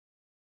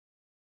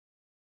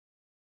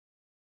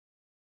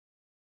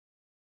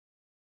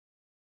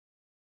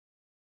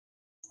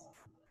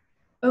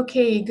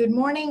Okay, good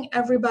morning,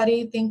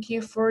 everybody. Thank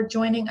you for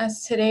joining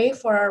us today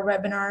for our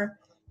webinar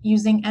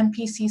using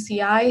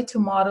MpCCI to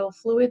model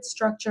fluid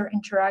structure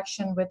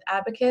interaction with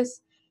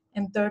Abaqus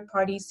and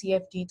third-party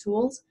CFD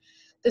tools.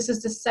 This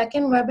is the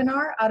second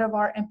webinar out of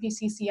our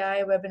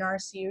MpCCI webinar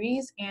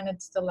series, and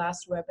it's the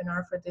last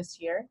webinar for this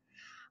year.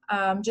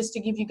 Just to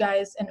give you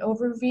guys an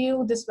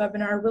overview, this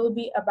webinar will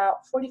be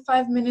about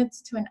 45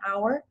 minutes to an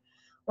hour.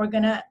 We're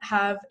gonna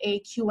have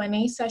a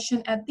Q&A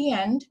session at the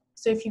end.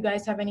 So if you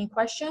guys have any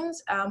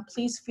questions,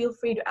 please feel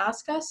free to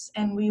ask us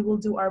and we will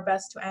do our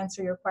best to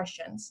answer your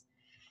questions.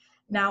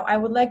 Now, I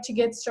would like to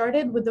get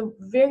started with a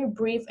very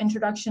brief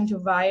introduction to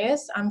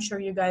Vias. I'm sure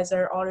you guys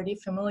are already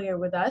familiar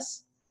with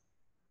us.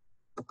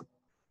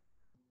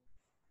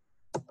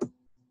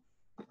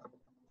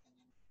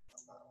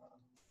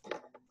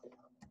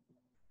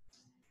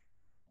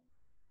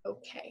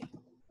 Okay.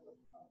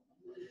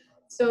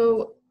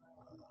 So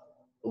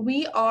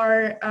we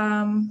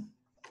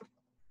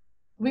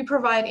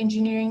provide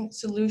engineering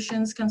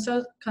solutions,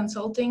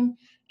 consulting,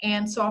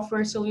 and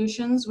software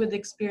solutions with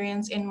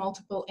experience in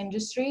multiple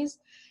industries,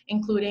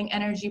 including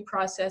energy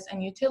process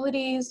and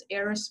utilities,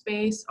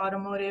 aerospace,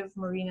 automotive,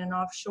 marine and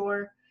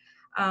offshore,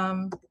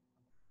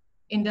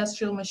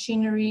 industrial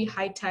machinery,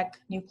 high-tech,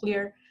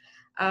 nuclear.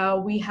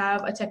 We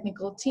have a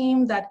technical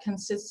team that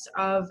consists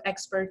of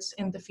experts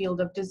in the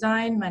field of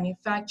design,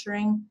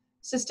 manufacturing,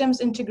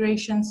 systems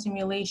integration,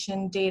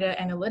 simulation, data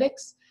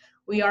analytics.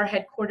 We are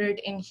headquartered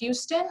in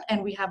Houston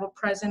and we have a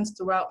presence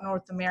throughout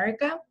North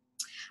America.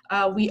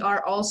 We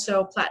are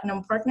also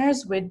platinum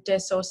partners with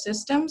Dassault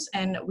Systems,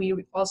 and we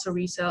also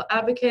resell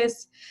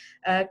Abaqus,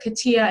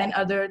 CATIA, and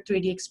other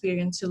 3D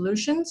experience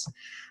solutions.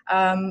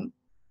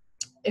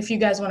 If you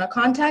guys want to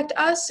contact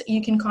us,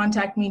 you can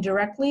contact me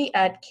directly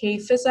at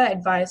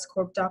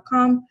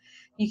kfissa@viascorp.com.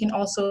 You can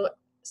also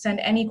send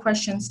any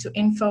questions to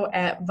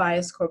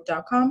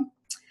info@viascorp.com.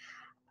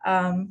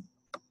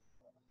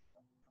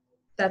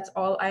 That's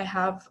all I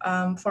have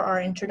for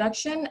our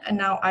introduction. And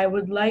now I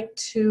would like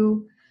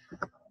to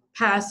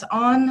pass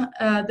on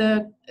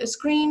the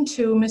screen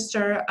to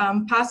Mr.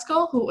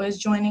 Pascal, who is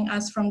joining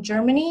us from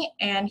Germany,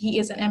 and he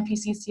is an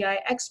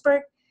MpCCI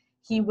expert.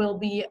 He will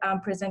be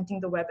presenting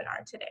the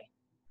webinar today.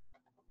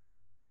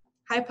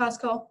 Hi,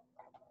 Pascal.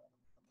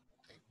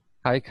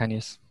 Hi,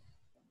 Canis.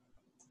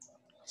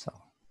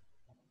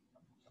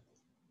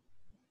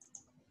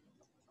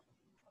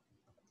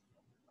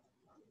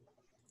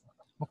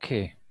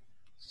 Okay,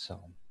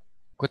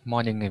 good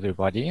morning,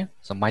 everybody.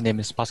 So my name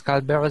is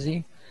Pascal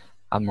Berazzi.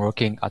 I'm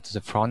working at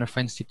the Fraunhofer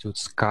Institute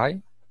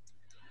SKY.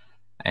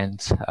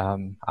 And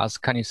as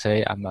Canis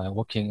say, I'm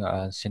working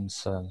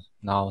since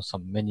now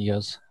many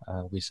years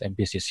with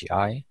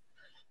MpCCI.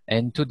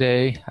 And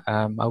today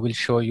I will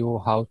show you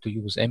how to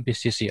use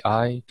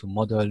MpCCI to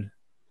model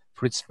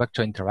fluid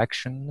structure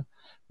interaction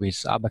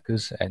with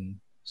Abaqus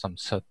and some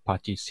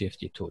third-party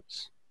CFD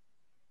tools.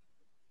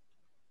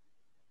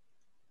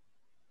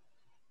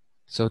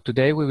 So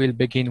today we will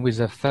begin with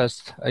the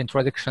first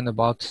introduction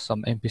about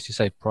some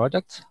MpCCI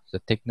products, the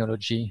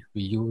technology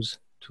we use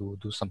to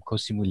do some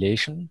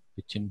co-simulation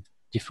between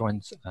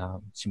different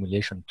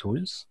simulation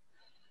tools.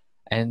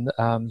 And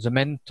the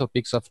main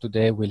topics of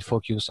today will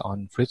focus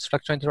on fluid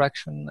structure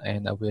interaction,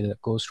 and I will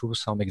go through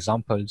some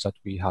examples that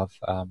we have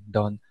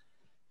done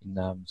in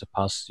the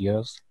past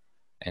years.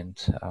 And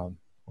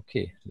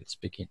okay, let's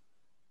begin.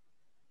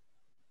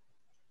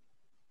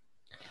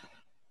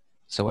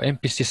 So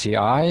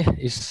MpCCI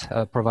is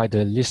provide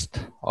a list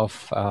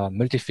of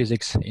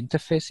multi-physics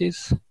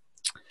interfaces.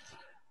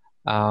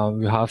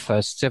 We have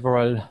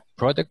several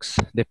products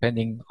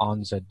depending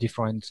on the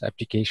different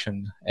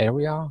application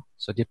area.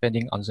 So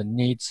depending on the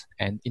needs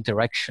and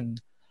interaction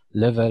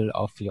level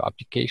of your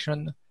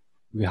application,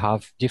 we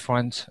have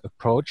different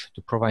approach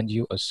to provide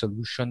you a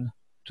solution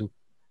to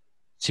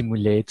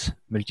simulate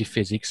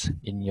multi-physics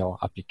in your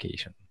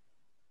application.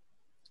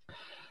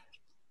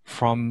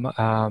 From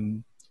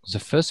the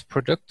first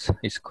product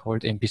is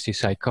called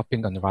MpCCI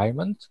coupling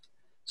environment.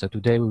 So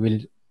today we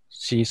will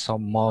see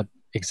some more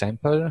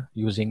example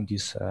using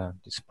this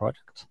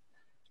product.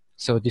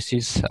 So this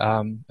is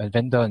a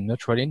vendor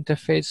neutral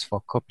interface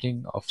for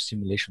coupling of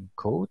simulation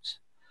code.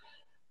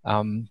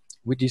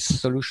 With this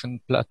solution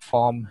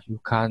platform, you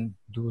can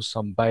do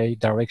some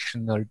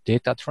bidirectional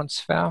data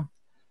transfer,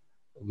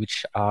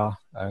 which are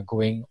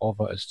going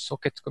over a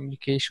socket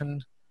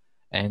communication,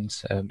 and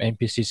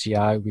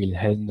MpCCI will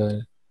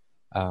handle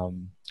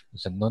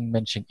the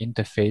non-matching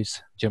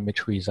interface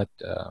geometry that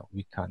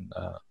we can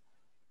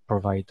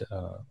provide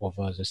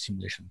over the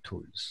simulation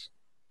tools.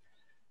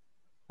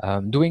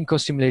 Doing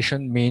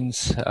co-simulation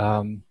means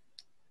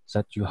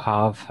that you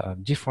have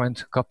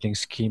different coupling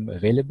scheme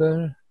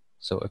available,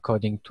 so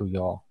according to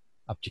your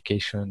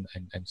application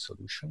and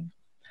solution.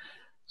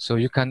 So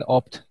you can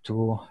opt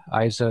to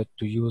either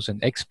to use an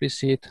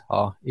explicit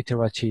or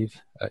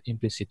iterative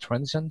implicit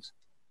transient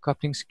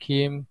coupling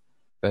scheme.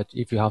 But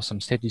if you have some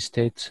steady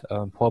state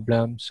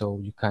problem, so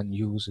you can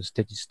use a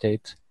steady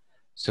state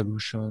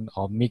solution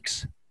or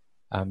mix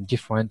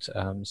different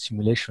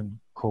simulation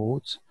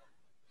codes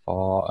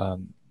for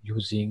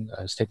using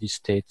a steady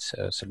state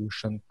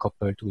solution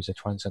coupled with a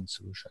transient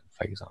solution,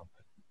 for example.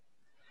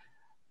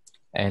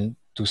 And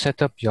to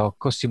set up your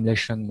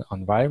co-simulation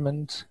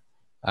environment,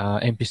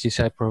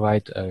 MpCCI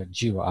provides a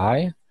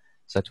GUI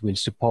that will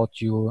support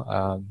you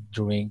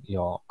during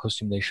your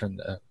co-simulation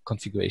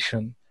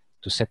configuration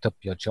to set up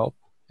your job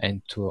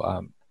and to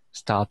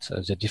start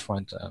the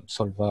different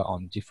solver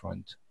on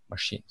different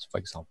machines, for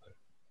example.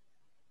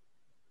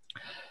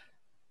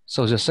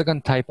 So the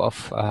second type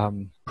of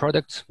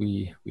product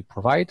we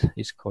provide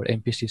is called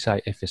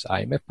MpCCI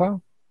FSI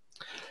Mapper.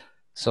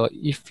 So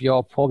if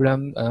your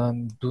problem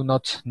do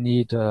not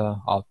need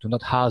or do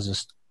not have a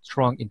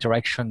strong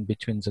interaction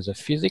between the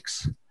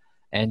physics,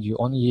 and you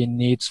only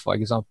need, for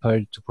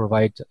example, to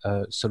provide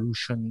a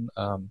solution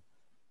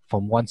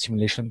from one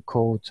simulation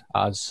code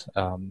as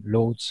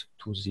loads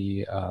to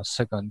the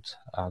second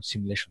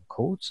simulation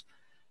code,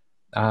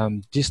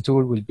 this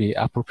tool will be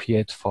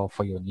appropriate for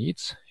your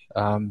needs.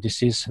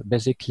 This is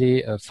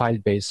basically a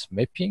file-based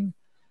mapping,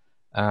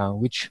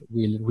 which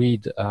will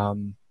read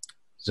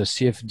the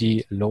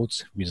CFD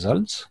loads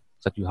results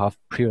that you have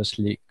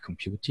previously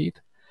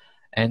computed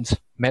and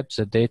map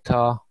the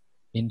data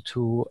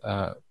into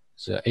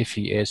the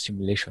FEA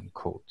simulation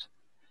code.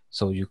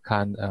 So you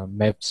can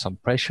map some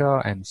pressure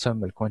and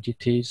thermal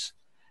quantities,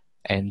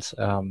 and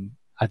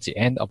at the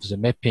end of the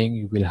mapping,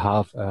 you will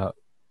have a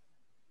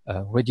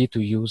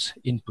ready-to-use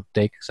input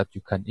deck that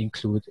you can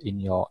include in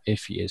your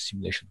FEA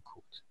simulation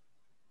code.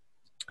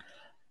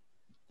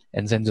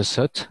 And then the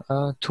third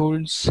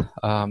tools,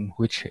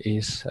 which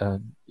is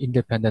an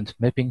independent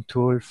mapping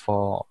tool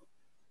for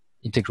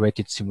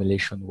integrated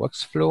simulation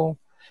workflow.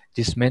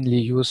 This mainly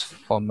used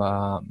from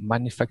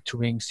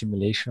manufacturing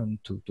simulation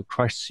to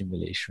crash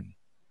simulation.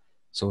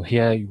 So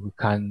here you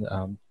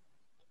can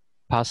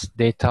pass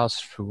data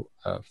through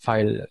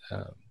file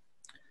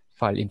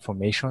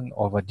information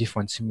over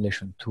different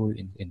simulation tool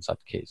in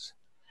that case.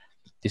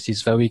 This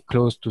is very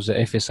close to the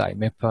FSI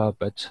mapper,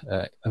 but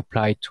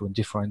applied to a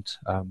different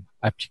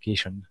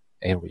application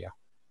area.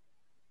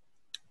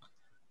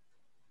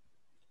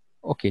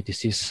 Okay,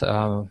 this is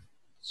the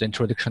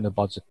introduction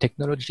about the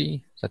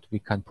technology that we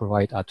can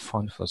provide at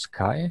Front for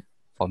Sky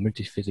for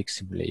multi-physics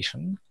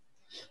simulation.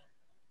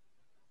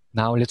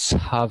 Now let's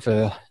have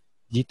a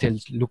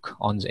detailed look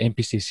on the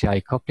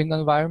MpCCI coupling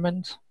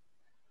environment.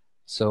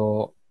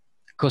 So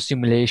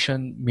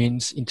co-simulation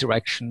means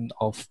interaction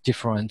of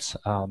different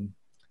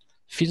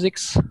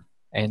physics,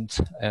 and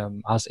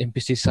as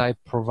MpCCI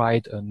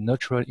provide a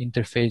neutral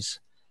interface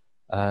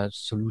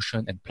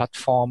solution and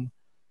platform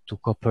to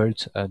couple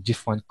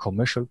different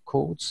commercial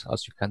codes,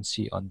 as you can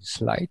see on the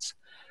slides.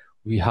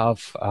 We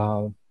have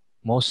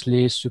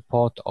mostly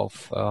support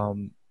of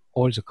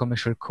all the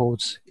commercial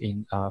codes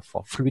in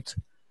for fluid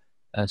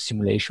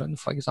simulation,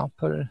 for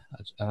example.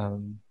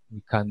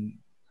 We can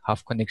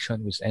have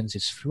connection with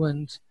ANSYS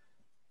Fluent,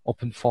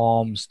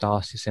 OpenForm,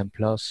 Star System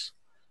Plus,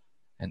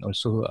 and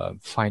also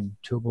fine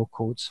turbo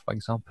codes, for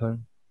example.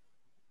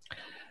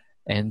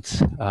 And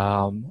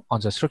on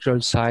the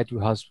structural side, you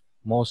have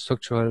more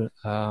structural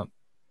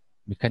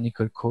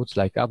mechanical codes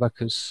like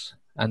Abaqus,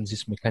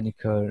 ANSYS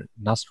Mechanical,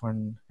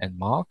 Nastran, and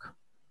Mark.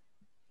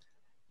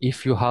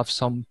 If you have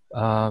some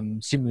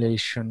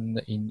simulation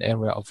in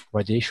area of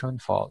radiation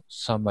for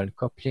thermal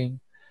coupling,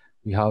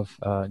 we have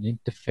an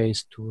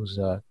interface to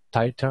the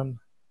Tilterm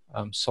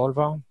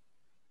solver.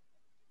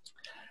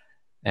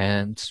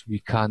 And we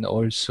can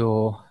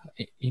also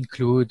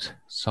include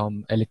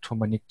some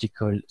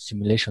electromagnetical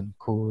simulation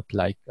code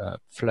like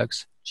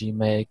Flux,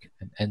 GMake,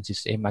 and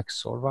ANSYS AMAX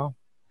solver,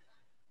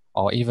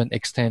 or even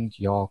extend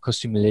your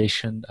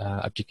co-simulation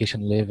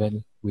application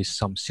level with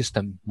some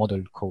system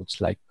model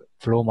codes like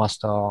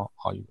FlowMaster,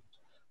 or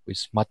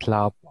with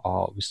MATLAB,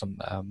 or with some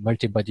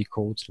multi-body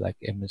codes like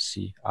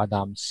MSC,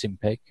 Adams,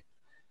 Simpec,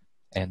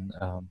 and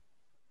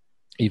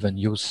even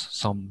use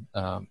some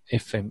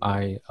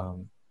FMI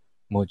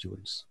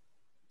modules.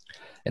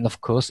 And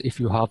of course, if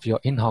you have your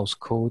in-house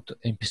code,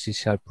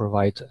 MpCCI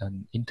provides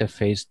an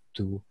interface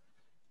to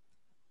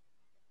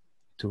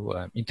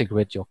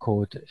integrate your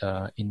code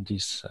in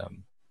this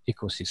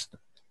ecosystem.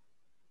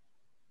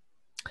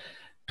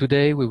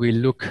 Today, we will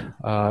look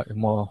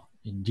more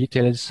in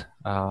details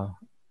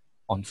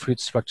on fluid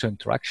structure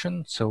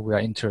interaction. So we are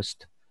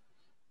interested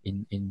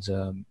in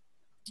the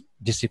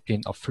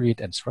discipline of fluid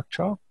and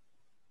structure.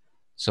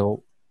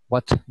 So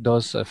what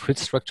does a fluid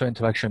structure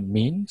interaction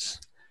means?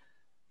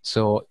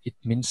 So it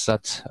means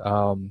that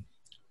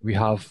we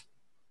have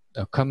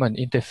a common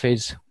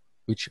interface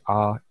which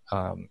are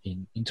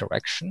in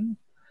interaction.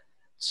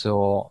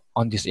 So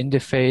on this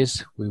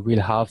interface, we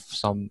will have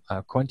some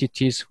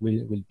quantities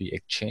will be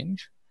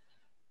exchanged.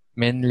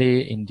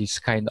 Mainly in this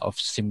kind of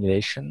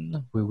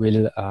simulation, we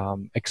will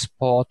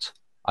export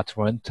at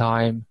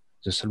runtime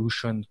the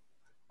solution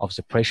of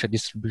the pressure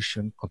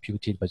distribution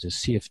computed by the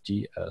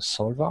CFD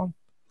solver,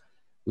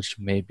 which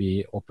may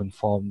be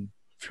OpenForm,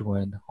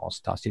 Fluent, or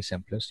Star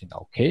System Plus in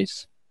our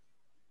case.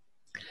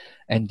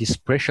 And this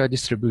pressure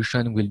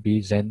distribution will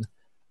be then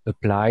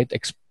applied,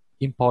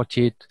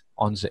 imported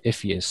on the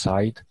FEA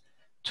side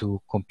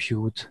to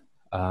compute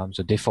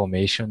the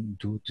deformation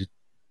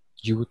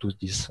due to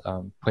these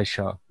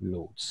pressure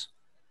loads.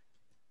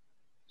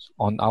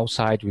 On our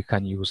side, we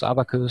can use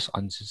Abaqus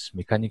on this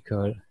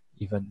mechanical,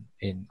 even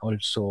in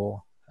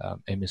also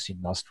MSc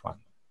Nastran.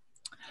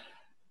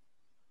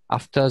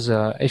 After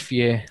the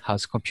FEA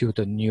has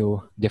computed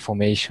new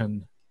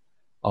deformation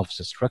of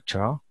the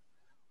structure,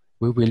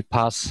 we will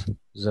pass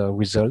the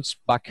results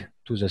back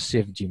to the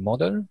CFD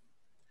model.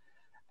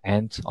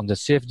 And on the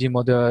CFD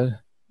model,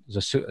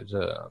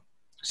 the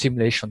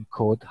simulation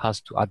code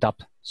has to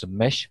adapt the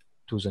mesh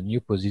to the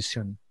new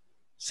position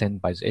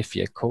sent by the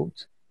FEA code.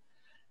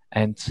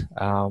 And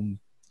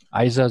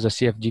either the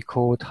CFD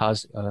code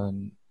has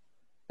an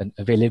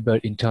available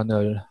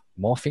internal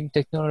morphing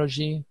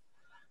technology,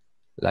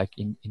 like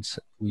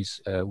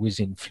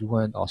within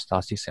Fluent or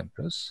Star System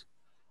Plus,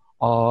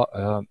 or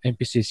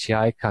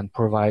MpCCI can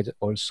provide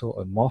also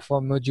a morpher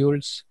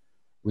modules,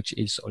 which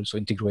is also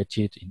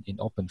integrated in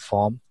open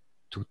form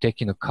to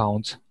take in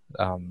account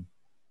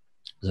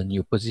the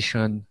new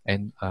position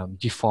and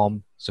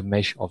deform the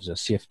mesh of the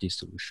CFD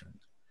solution.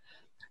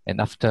 And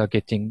after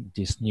getting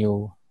this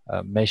new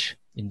mesh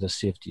in the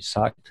CFD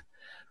side,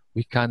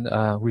 we can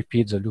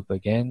repeat the loop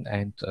again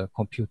and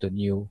compute a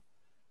new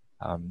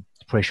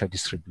pressure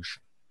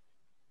distribution.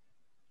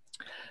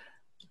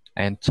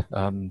 And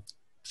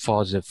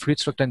for the fluid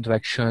structure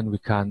interaction, we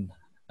can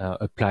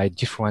apply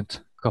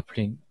different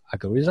coupling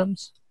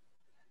algorithms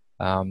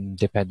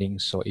depending.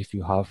 So if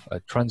you have a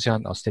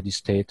transient or steady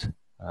state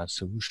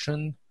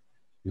solution,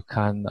 you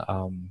can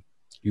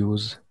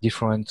use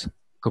different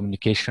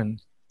communication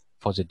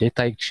for the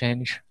data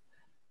exchange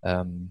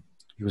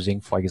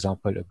using, for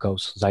example, a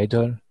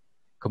Gauss-Seidel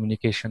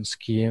communication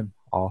scheme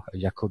or a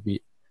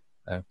Jacobi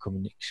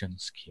communication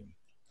scheme.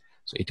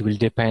 So it will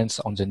depend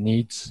on the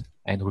needs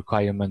and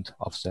requirement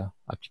of the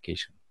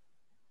application.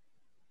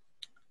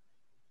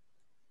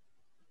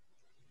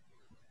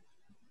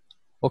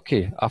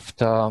 Okay,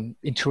 after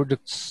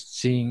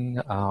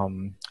introducing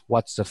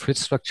what the fluid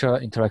structure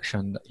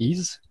interaction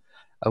is,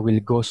 I will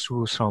go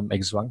through some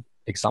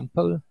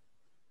example.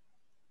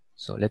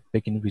 So let's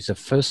begin with the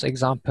first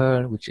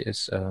example, which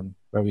is a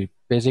very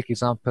basic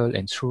example.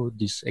 And through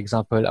this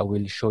example, I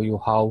will show you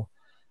how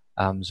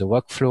the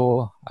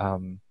workflow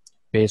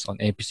based on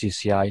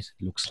MpCCI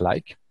looks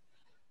like.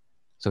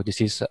 So this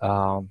is,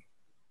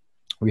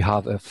 we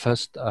have a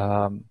first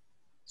a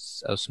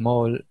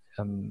small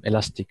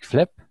elastic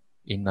flap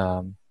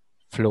in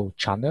flow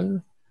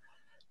channel.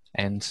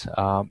 And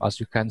as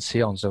you can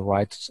see on the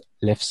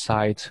left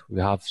side, we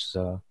have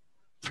the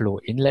flow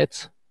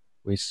inlet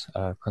with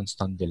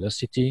constant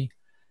velocity.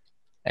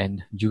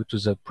 And due to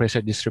the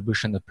pressure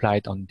distribution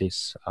applied on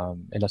this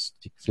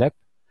elastic flap,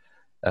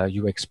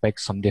 you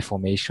expect some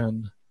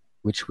deformation,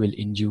 which will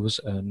induce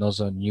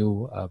another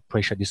new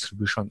pressure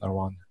distribution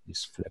around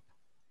this flap.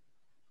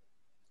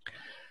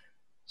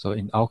 So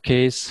in our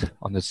case,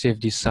 on the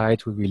CFD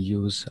side, we will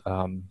use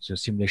the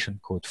simulation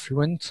code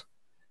Fluent,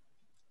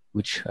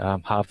 which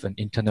have an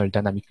internal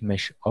dynamic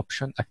mesh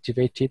option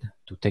activated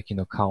to take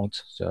into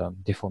account the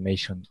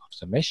deformation of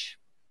the mesh.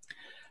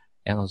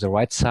 And on the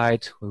right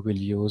side, we will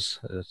use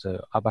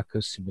the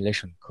Abaqus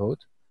simulation code.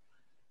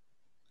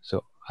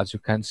 So as you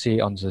can see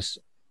on the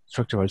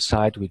structural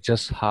side, we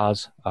just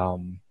have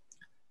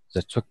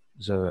the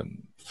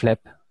flap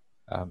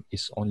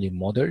is only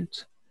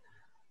modeled.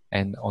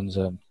 And on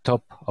the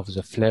top of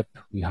the flap,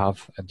 we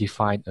have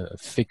defined a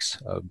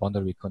fixed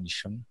boundary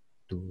condition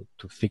to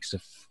fix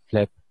the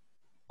flap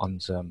on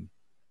the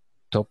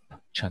top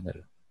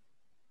channel.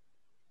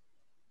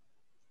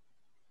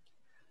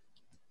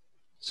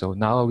 So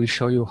now I will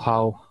show you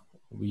how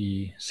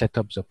we set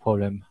up the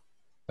problem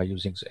by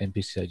using the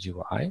MpCCI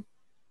GUI.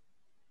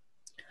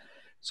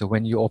 So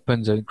when you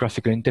open the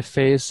graphical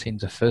interface, in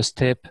the first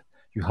step,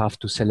 you have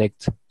to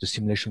select the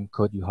simulation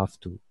code you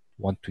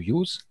want to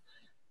use.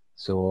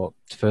 So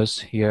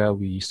first here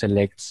we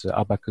select the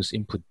Abaqus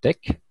input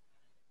deck,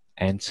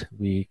 and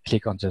we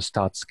click on the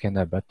Start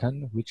Scanner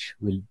button, which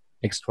will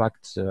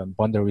extract the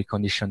boundary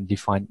condition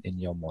defined in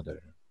your model.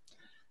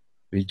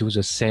 We'll do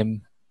the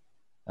same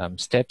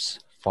steps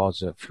for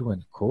the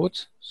Fluent code.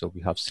 So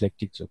we have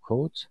selected the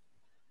code,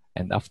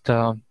 and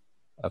after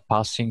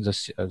passing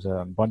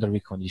the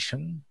boundary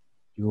condition,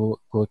 you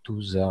go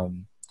to the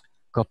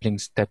coupling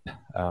step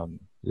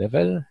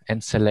level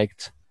and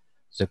select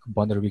the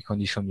boundary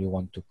condition you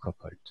want to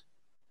couple.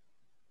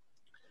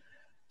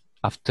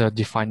 After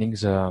defining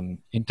the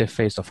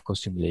interface of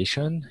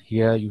co-simulation,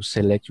 here you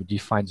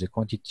define the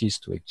quantities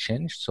to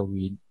exchange. So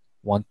we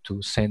want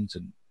to send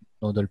the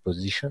nodal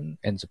position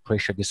and the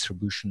pressure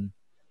distribution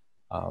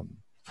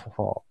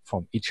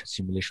from each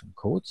simulation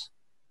code.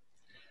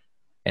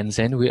 And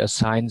then we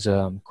assign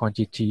the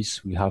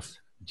quantities we have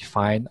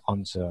defined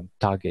on the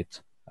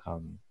target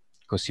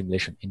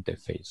co-simulation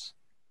interface.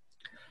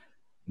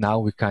 Now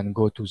we can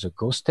go to the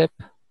go step,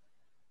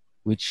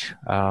 which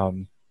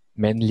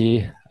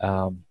mainly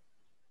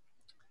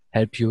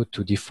help you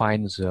to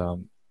define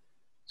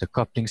the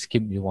coupling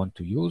scheme you want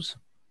to use.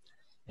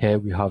 Here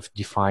we have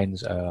defined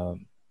the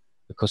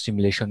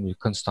co-simulation with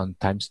constant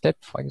time step,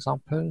 for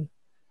example,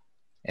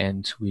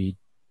 and we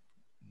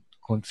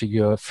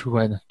configure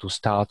Fluent to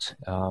start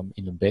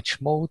in a batch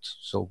mode.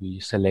 So we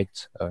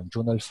select a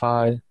journal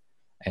file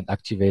and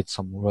activate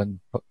some run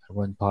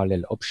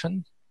parallel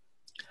option.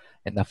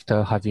 And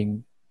after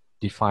having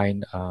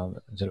defined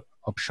the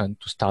option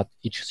to start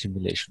each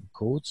simulation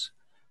codes,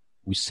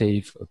 we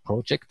save a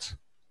project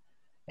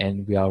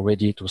and we are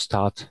ready to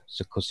start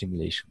the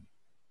co-simulation.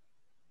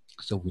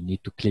 So we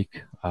need to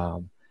click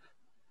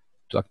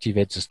to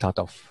activate the start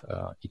of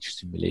each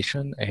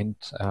simulation. And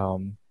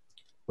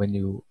when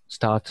you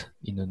start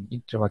in an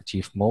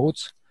interactive mode,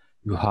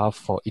 you have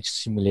for each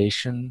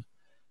simulation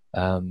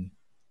a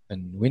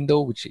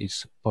window which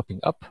is popping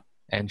up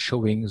and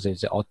showing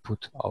the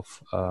output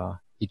of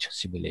each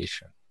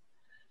simulation.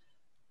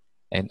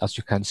 And as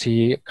you can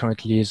see,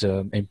 currently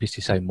the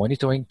MpCCI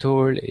monitoring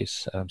tool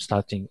is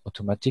starting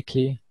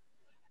automatically,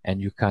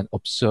 and you can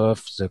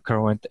observe the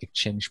current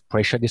exchange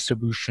pressure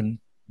distribution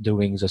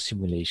during the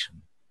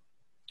simulation.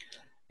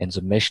 And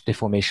the mesh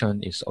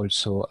deformation is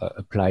also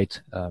applied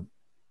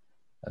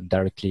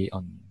directly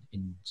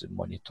in the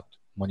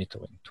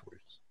monitoring tool.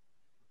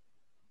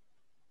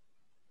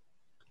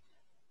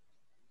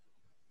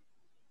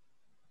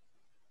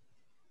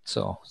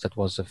 So that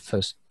was the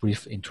first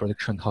brief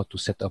introduction how to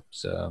set up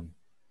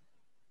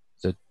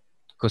the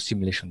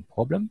co-simulation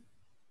problem.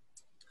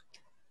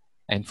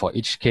 And for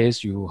each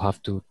case, you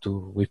have to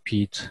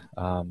repeat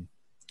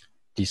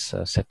this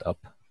setup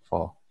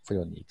for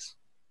your needs.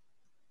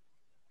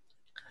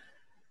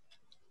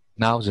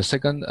 Now, the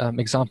second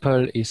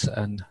example is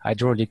an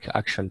hydraulic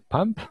axial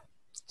pump.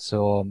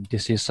 So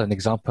this is an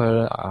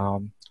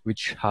example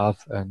which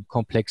have a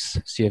complex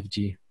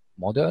CFD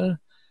model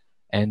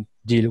and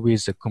deal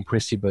with the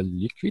compressible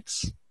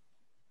liquids.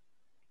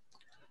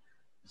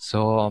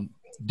 So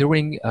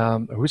during a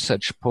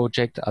research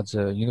project at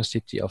the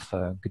University of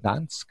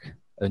Gdansk,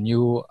 a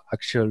new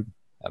axial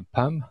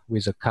pump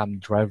with a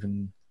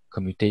cam-driven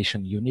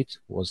commutation unit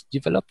was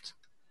developed.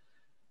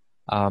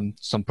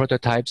 Some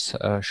prototypes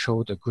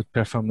showed a good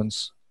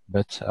performance,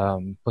 but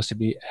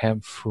possibly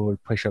harmful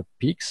pressure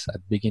peaks at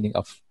the beginning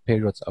of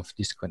periods of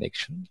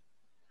disconnection.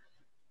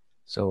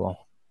 So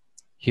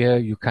here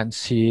you can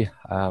see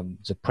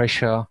the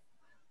pressure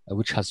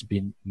which has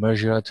been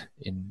measured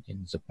in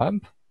the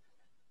pump.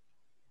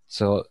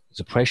 So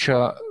the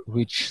pressure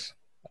reached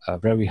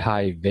very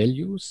high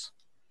values,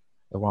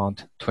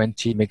 around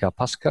 20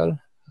 megapascal,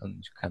 and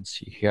you can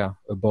see here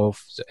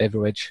above the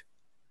average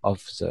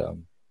of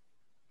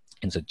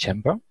in the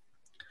chamber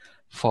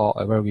for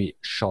a very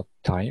short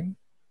time.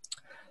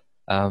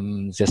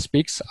 The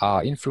peaks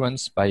are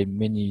influenced by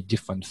many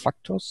different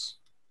factors.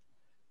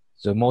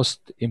 The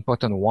most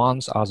important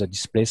ones are the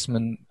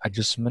displacement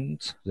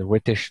adjustment, the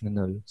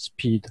rotational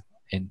speed,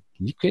 and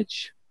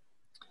leakage.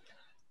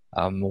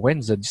 When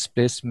the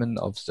displacement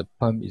of the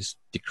pump is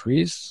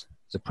decreased,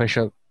 the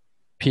pressure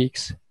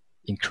peaks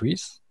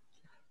increase.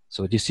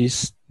 So this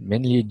is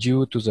mainly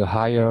due to the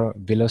higher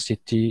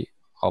velocity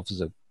of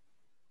the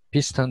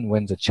piston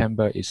when the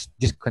chamber is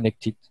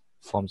disconnected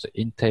from the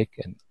intake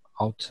and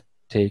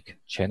outtake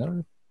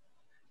channel.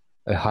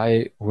 A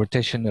high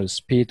rotational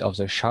speed of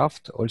the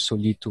shaft also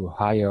lead to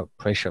higher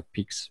pressure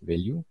peaks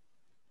value,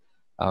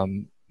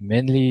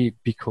 mainly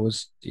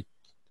because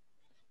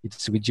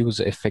it's reduce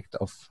the effect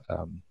of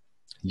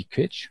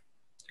leakage.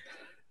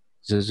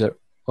 The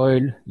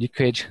oil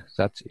leakage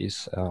that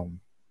is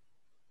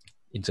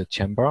in the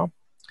chamber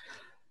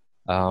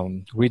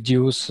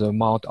reduce the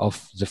amount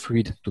of the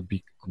fluid to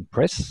be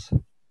compressed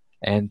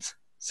and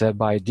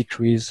thereby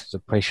decrease the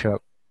pressure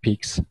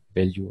peaks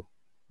value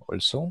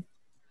also.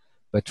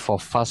 But for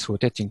fast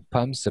rotating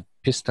pumps, the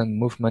piston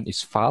movement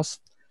is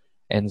fast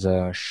and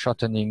the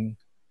shortening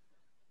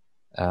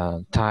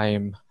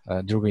time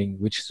during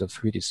which the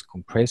fluid is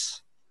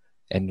compressed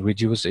and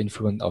reduce the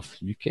influence of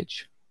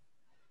leakage.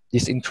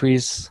 This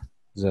increases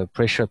the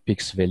pressure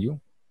peaks value,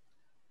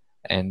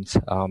 and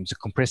the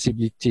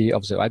compressibility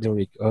of the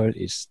hydraulic oil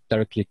is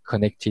directly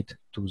connected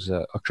to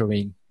the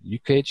occurring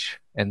leakage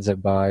and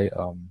thereby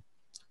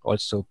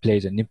also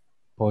plays an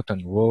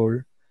important role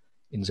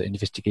in the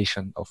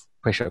investigation of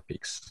pressure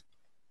peaks.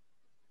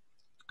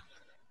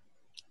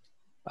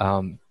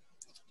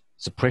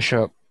 The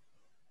pressure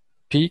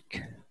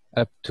peak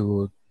up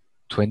to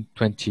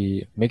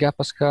 20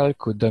 megapascal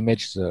could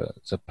damage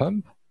the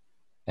pump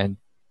and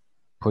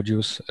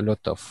produce a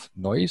lot of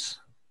noise.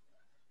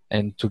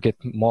 And to get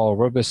more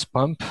robust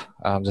pump,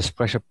 the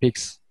pressure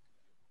peaks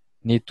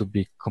need to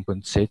be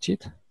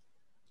compensated.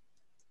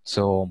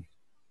 So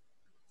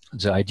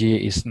the idea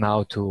is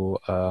now to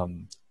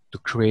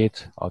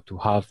create or to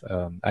have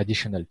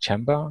additional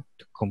chamber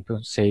to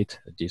compensate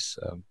these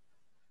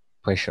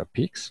pressure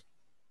peaks.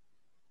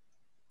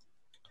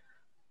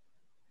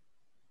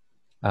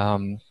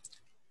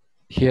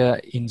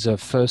 Here in the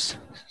first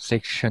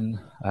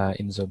section,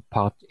 in the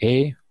part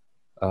A,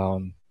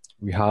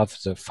 we have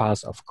the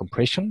phase of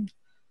compression.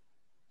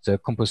 The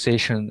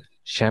compensation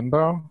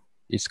chamber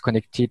is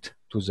connected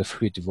to the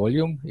fluid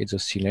volume in the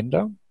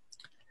cylinder,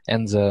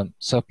 and the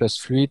surplus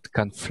fluid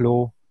can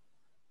flow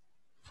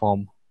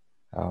from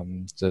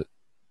the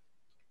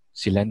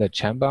cylinder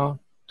chamber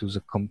to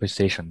the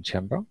compensation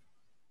chamber,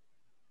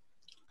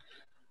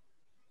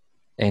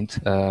 and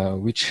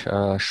which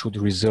should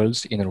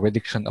result in a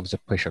reduction of the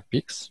pressure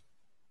peaks.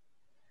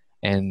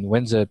 And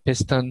when the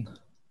piston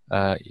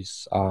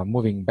is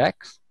moving back,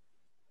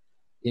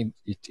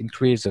 it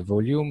increases the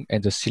volume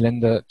and the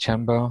cylinder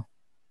chamber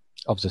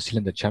of the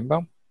cylinder chamber,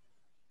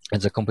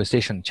 and the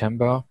compensation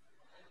chamber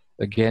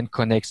again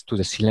connects to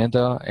the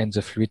cylinder, and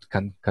the fluid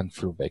can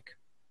flow back.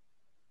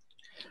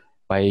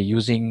 By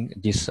using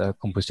this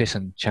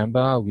compensation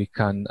chamber, we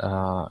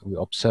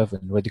observe a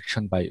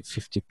reduction by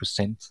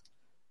 50%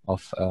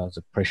 of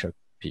the pressure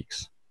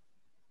peaks.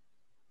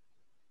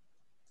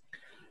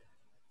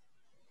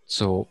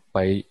 So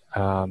by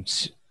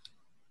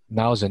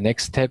now the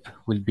next step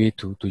will be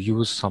to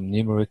use some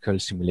numerical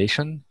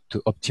simulation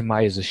to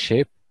optimize the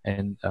shape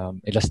and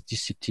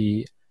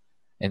elasticity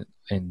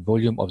and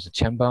volume of the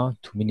chamber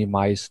to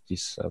minimize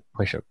these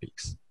pressure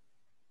peaks.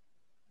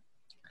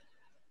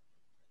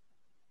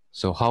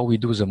 So how we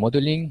do the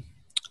modeling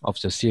of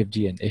the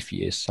CFD and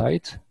FEA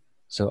side.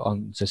 So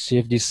on the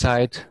CFD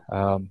side,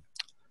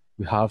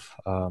 we have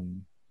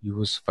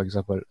used, for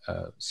example,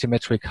 a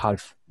symmetric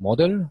half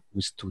model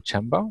with 2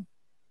 chambers.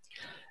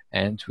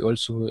 And we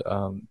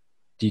also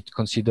did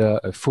consider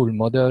a full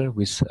model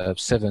with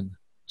 7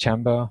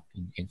 chambers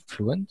in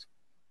Fluent.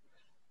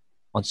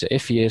 On the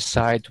FEA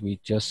side, we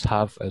just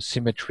have a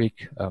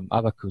symmetric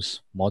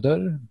Abaqus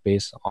model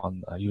based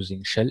on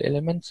using shell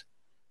elements,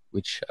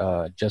 which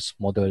just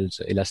models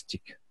the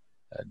elastic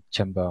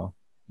chamber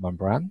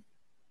membrane.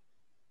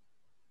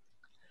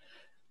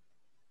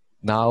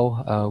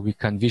 Now we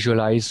can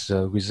visualize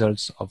the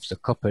results of the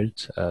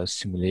coupled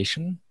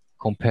simulation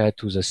compared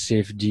to the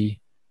CFD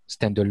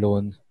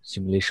standalone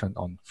simulation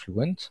on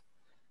Fluent.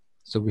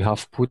 So we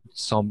have put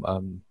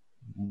some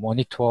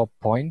monitor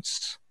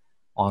points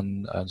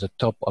on the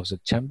top of the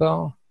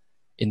chamber,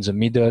 in the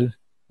middle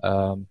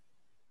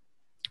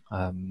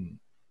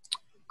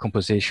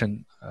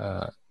composition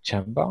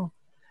chamber,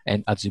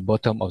 and at the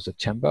bottom of the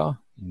chamber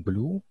in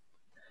blue.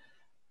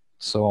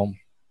 So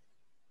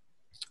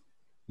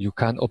you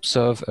can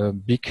observe a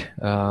big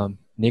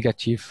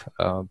negative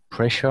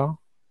pressure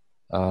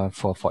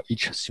for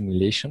each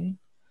simulation.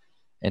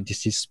 And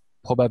this is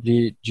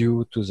probably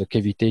due to the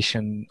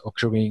cavitation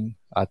occurring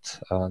at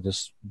the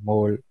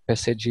small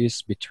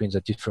passages between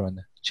the different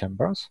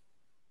chambers.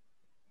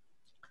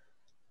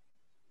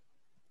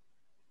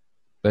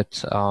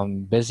 But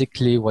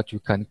basically what you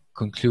can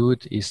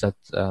conclude is that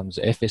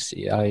the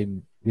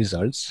FSCI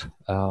results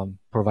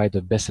provide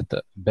a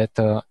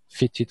better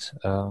fitted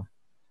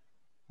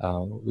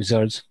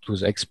results to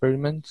the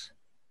experiment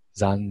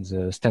than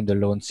the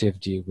standalone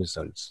CFD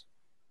results.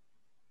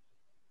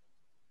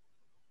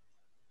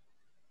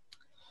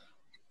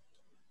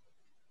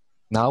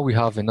 Now we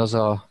have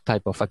another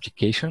type of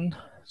application.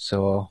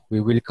 So we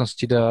will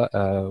consider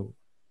an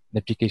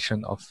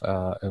application of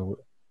a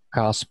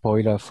car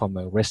spoiler from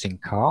a racing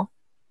car.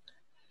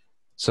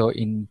 So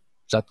in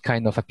that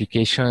kind of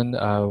application,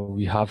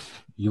 we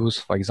have used,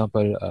 for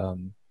example,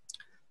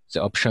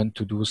 the option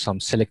to do some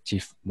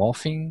selective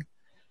morphing.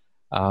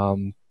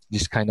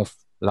 This kind of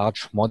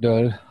large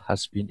model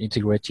has been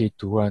integrated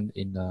to run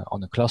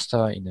on a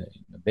cluster in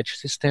a batch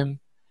system.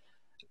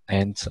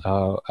 And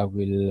I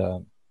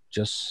will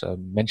just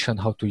mention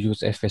how to use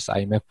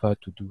FSI Mapper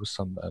to do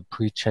some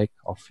pre-check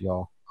of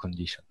your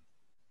condition.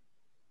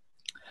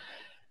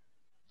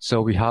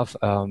 So we have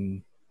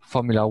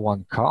Formula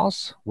One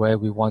cars where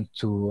we want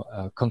to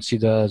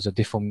consider the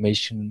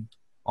deformation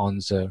on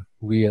the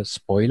rear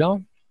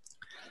spoiler.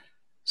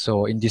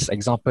 So in this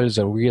example,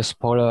 the rear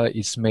spoiler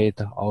is made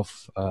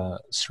of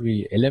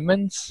 3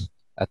 elements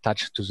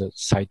attached to the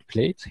side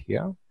plate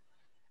here.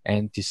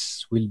 And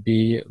this will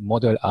be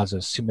modeled as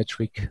a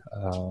symmetric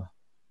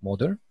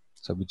model.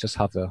 So we just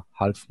have a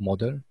half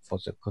model for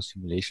the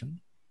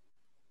co-simulation.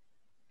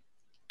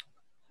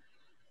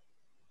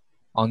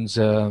 On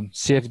the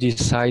CFD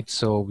side,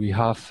 so we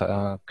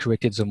have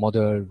created the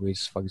model with,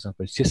 for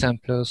example,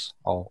 C-samplers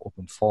or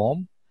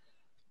OpenForm.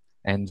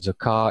 And the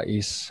car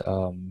is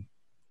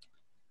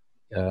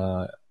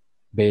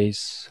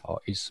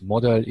is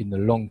modeled in a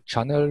long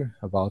channel,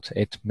 about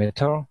 8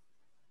 meters,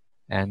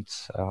 and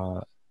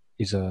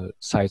is the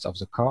size of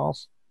the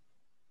cars,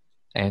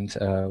 and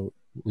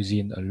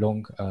within a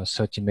long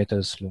 30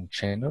 meters long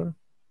channel.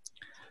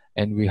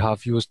 And we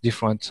have used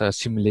different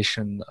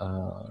simulation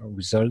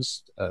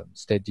results,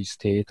 steady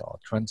state or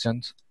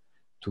transient,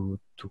 to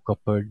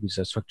couple with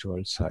the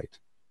structural side.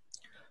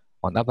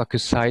 On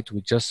Abaqus side,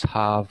 we just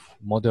have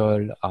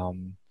modeled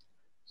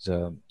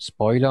the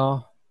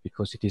spoiler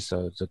because it is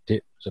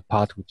the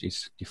part which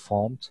is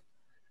deformed,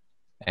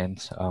 and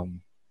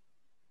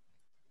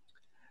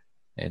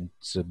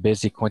the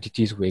basic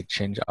quantities we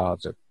exchange are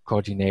the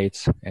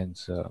coordinates and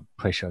the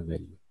pressure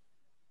value.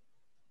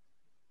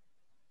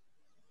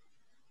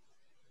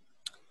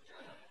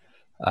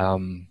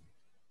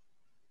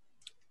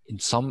 In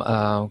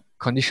some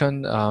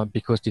condition,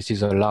 because this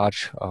is a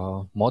large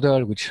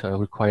model which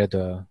required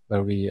a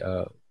very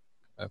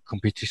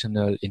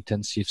computational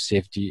intensive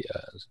CFD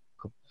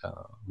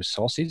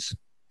resources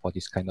for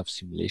this kind of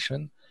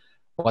simulation.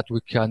 What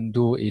we can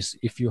do is,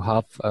 if you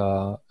have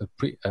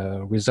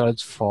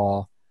results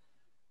for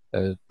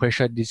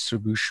pressure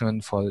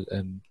distribution for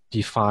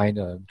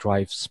defined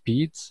drive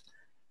speeds,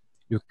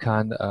 you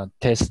can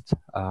test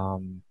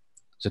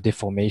the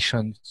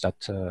deformation that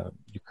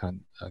you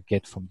can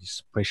get from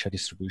this pressure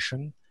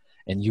distribution,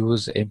 and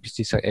use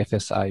MpCCI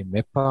FSI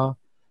mapper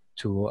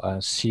to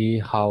see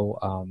how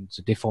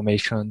the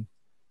deformation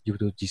due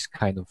to this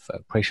kind of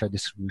pressure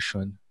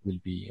distribution will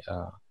be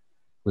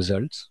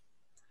results.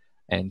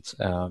 And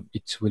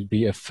it will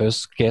be a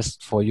first guess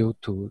for you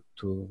to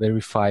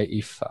verify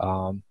if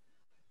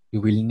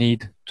you will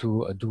need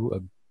to do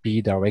a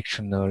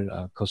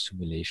bidirectional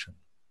co-simulation.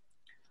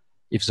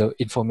 If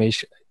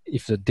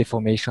the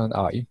deformation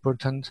are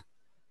important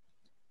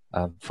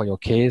for your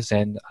case,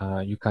 then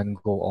you can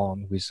go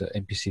on with the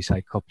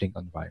MpCCI coupling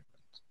environment.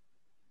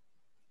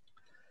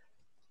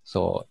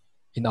 So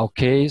in our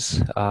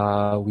case,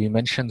 we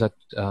mentioned that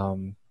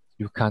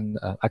you can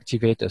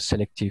activate a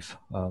selective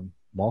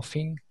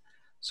morphing.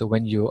 So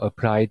when you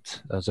applied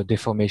the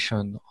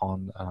deformation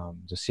on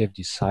the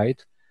CFD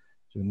side,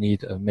 you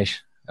need a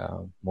mesh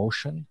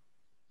motion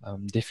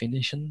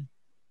definition.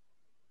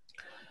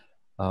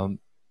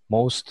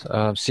 Most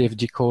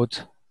CFD code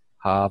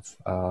have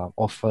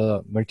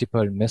offer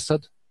multiple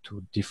methods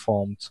to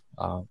deform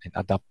and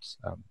adapt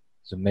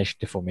the mesh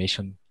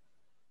deformation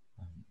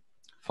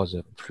for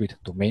the fluid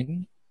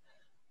domain.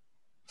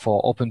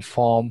 For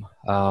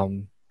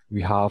OpenForm,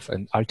 we have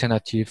an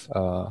alternative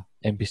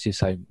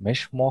MpCCI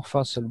mesh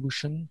morpher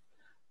solution,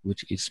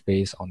 which is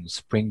based on the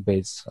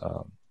spring-based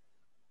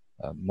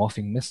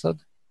morphing method,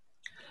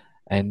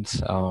 and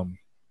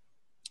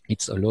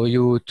it's allow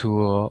you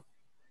to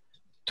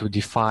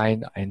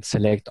define and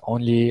select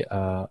only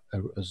a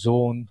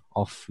zone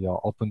of your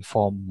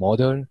OpenForm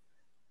model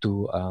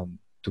to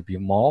be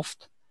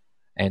morphed,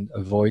 and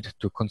avoid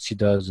to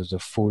consider the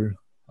full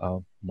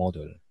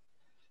model.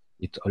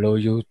 It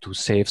allows you to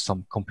save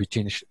some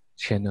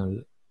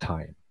computational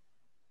time.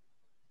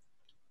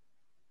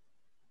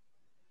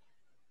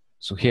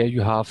 So here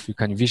you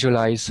can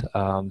visualize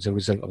the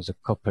result of the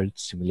coupled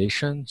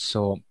simulation.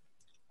 So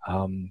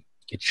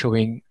it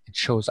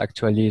shows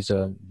actually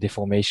the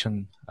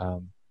deformation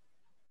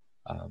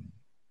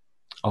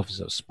of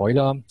the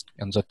spoiler.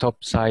 On the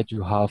top side,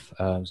 you have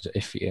the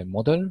FEA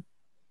model,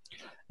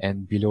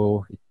 and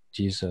below it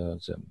is the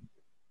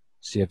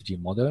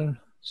CFD model.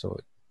 So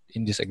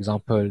in this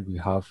example, we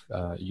have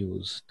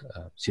used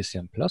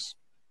CCM+.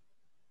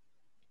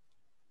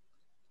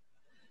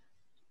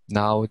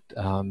 Now,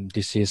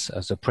 this is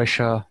the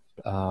pressure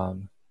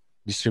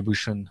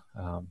distribution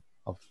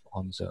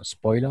on the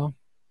spoiler.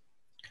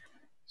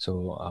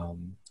 So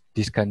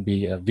this can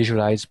be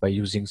visualized by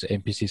using the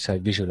MpCCI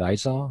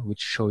visualizer,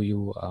 which show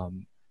you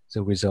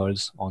the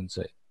results on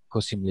the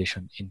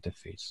co-simulation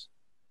interface.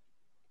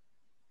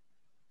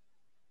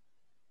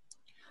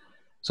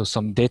 So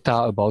some data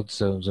about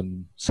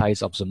the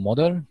size of the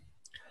model.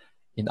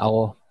 In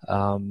our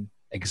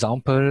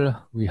example,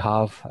 we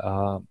have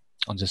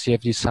on the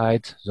CFD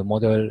side, the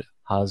model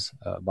has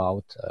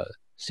about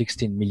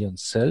 16 million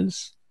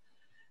cells,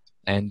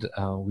 and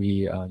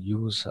we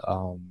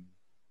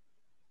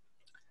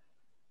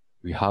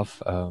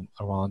have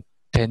around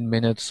 10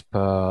 minutes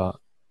per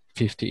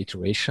 50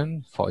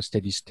 iteration for a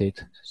steady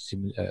state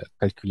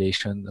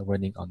calculation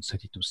running on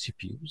 32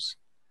 CPUs.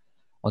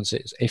 On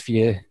the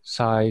FEA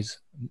size,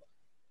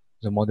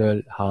 the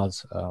model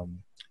has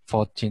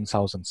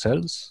 14,000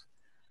 cells,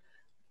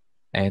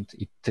 and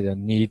it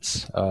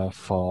needs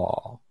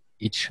for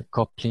each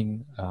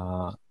coupling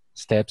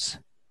steps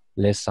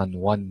less than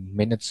 1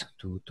 minute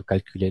to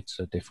calculate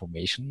the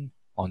deformation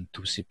on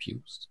 2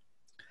 CPUs.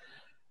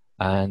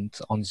 And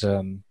on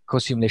the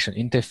co-simulation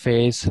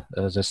interface,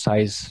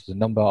 the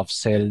number of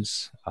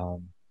cells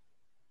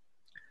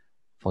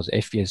for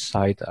the FEA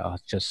side are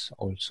just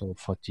also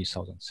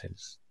 40,000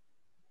 cells.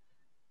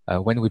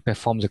 When we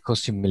perform the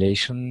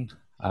co-simulation,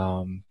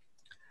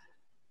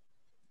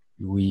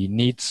 we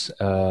need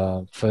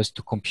first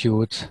to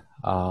compute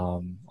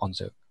on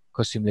the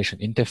co-simulation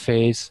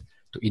interface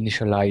to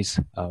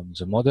initialize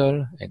the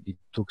model, and it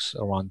took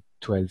around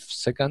 12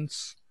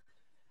 seconds.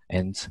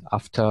 And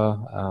after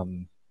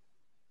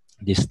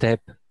this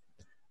step,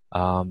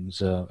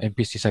 the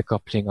MpCCI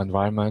coupling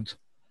environment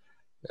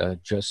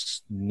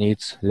just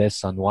needs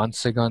less than 1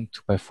 second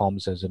to perform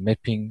the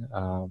mapping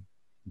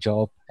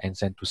job, and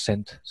then to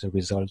send the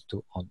result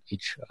on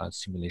each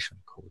simulation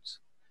code.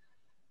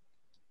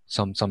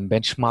 Some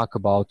benchmark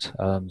about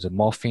the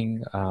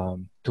morphing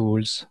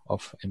tools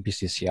of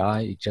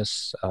MpCCI. It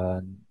just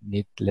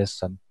need less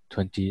than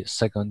 20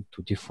 seconds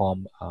to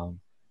deform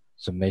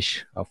the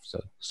mesh of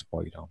the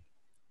spoiler.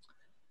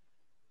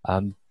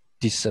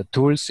 This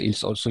tools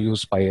is also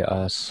used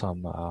by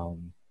some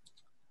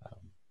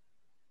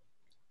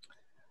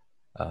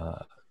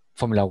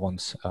Formula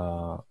 1's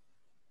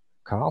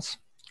cars,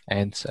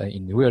 and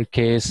in real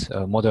case,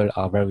 models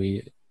are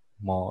very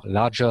more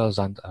larger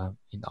than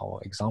in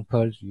our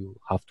example. You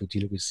have to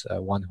deal with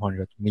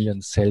 100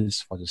 million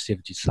cells for the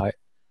CFD side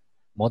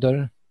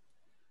model,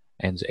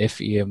 and the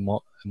FEA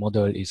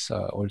model is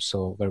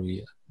also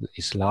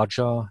is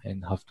larger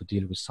and have to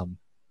deal with some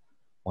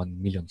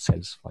 1 million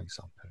cells, for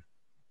example.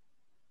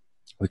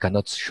 We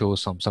cannot show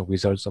some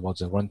results about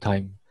the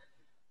runtime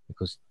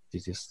because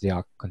they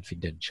are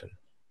confidential.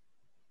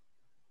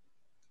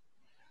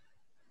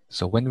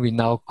 So when we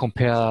now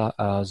compare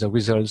the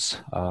results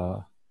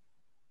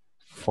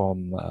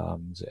from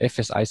the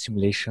FSI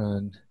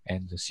simulation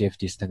and the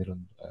CFD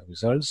standalone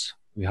results,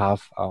 we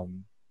have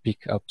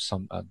picked up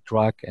some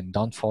drag and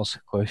downforce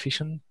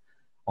coefficient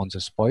on the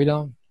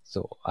spoiler.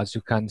 So as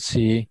you can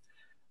see,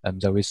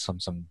 there is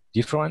some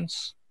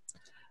difference,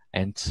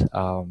 and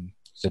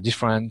the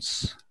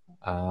difference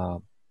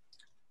of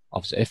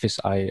the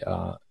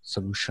FSI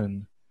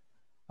solution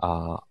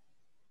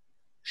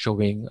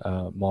showing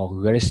more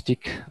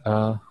realistic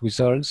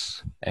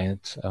results, and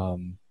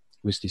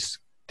with this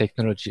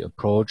technology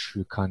approach,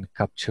 you can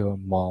capture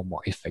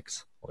more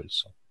effects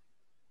also.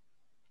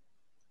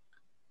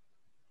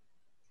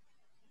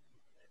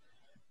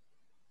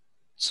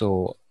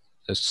 So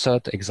the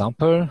third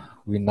example,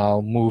 we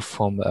now move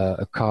from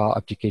a car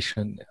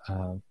application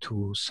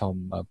to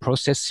some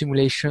process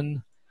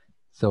simulation.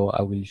 So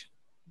I will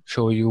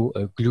show you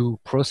a glue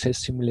process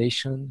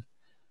simulation.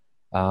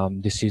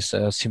 This is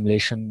a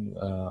simulation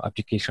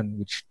application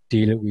which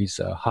deal with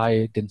a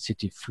high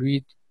density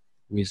fluid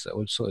with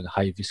also a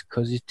high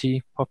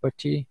viscosity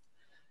property.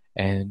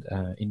 And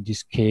in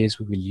this case,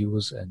 we will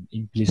use an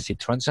implicit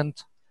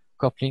transient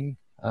coupling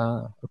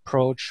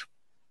approach,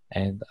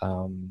 and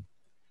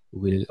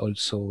we'll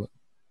also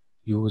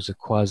use a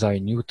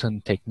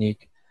quasi-Newton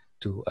technique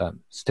to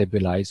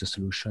stabilize the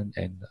solution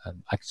and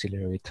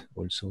accelerate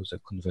also the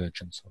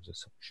convergence of the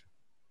solution.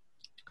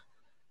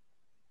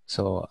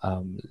 So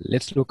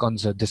let's look on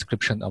the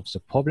description of the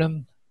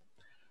problem.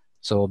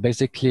 So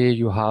basically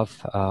you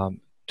have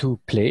two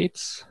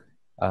plates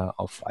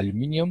of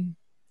aluminum,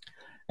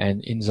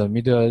 and in the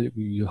middle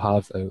you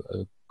have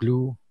a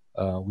glue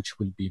which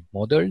will be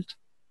modeled,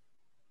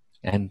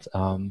 and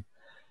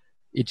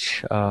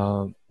each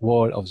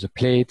wall of the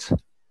plate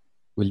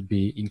will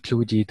be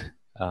included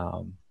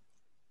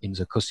in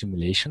the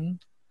co-simulation.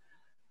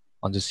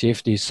 On the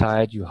CFD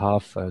side, you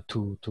have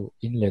two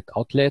inlet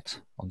outlet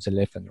on the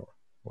left and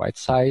right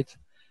side,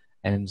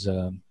 and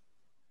the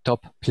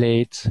top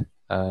plate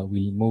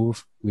will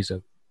move with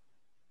a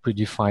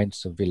predefined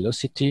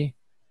velocity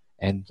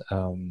and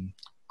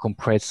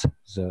compress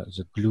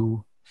the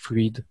glue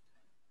fluid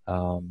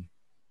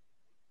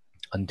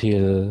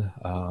until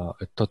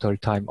a total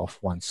time of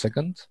 1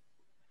 second.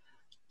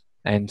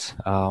 And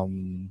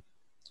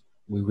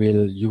we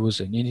will use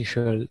an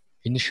initial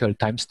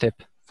time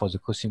step for the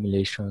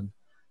co-simulation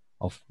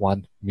of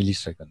 1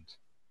 millisecond.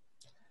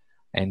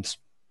 And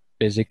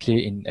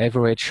basically, in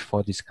average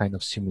for this kind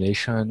of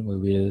simulation, we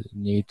will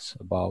need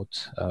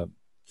about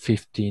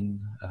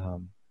 15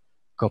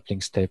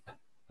 coupling step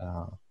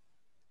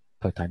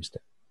per time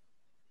step.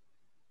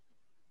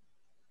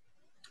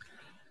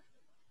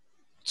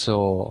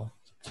 So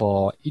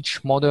for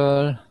each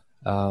model,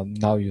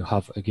 now you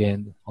have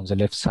again on the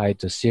left side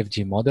the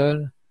CFD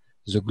model.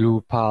 The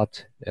glue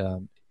part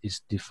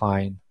is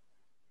defined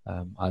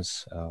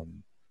as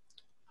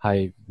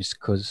high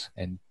viscous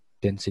and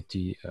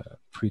density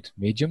fluid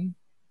medium.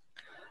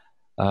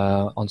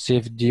 On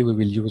CFD, we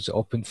will use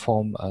open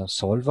form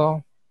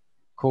solver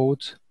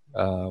code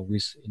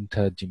with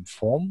interdim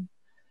form.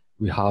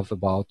 We have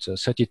about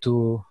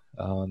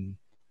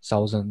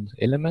 32,000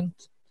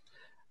 elements.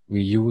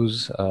 We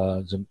use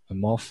the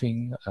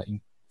morphing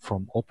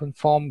from open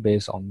form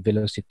based on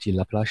velocity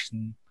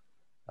Laplacian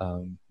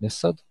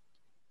method.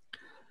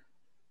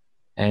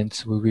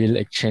 And we will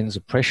exchange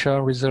the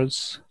pressure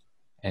results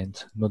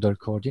and nodal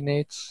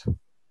coordinates.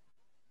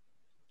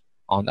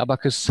 On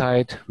Abaqus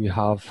side, we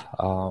have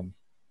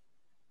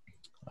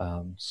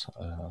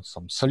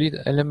some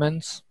solid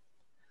elements.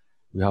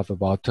 We have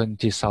about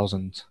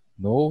 20,000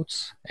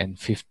 nodes and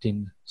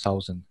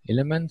 15,000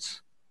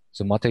 elements.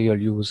 The material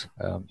used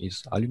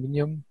is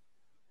aluminum.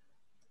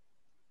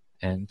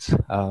 And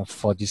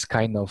for this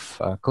kind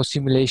of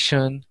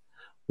co-simulation,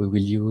 we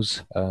will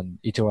use an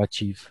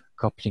iterative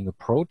coupling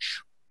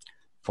approach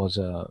for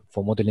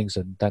modeling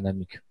the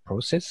dynamic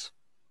process,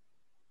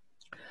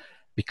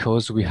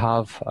 because we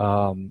have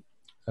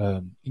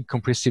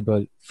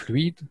incompressible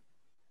fluid.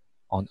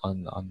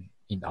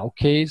 In our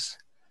case,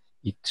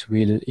 it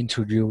will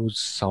introduce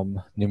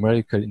some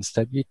numerical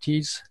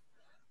instabilities,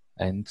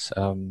 and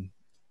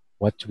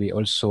what we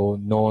also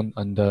known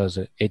under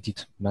the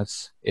edit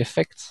mass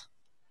effect.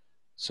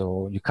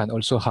 So you can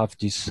also have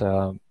these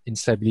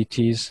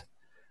instabilities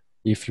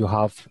if you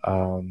have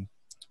a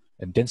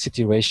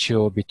density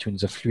ratio between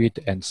the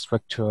fluid and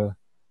structure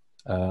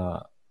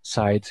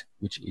side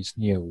which is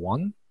near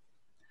 1.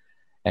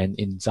 And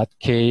in that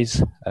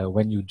case,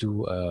 when you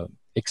do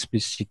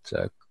explicit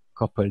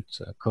coupled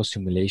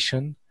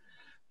co-simulation,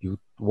 you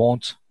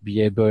won't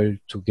be able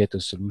to get a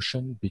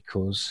solution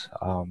because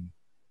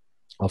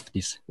of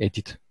this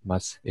edit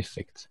mass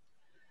effect.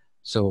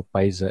 So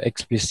by the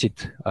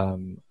explicit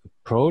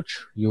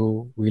approach,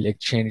 you will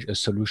exchange a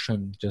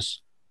solution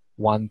just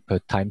one per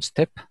time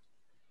step,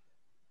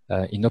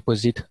 in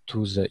opposite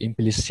to the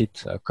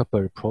implicit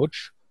couple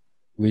approach,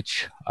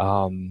 which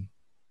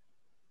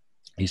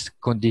is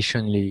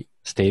conditionally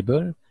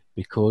stable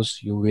because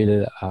you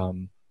will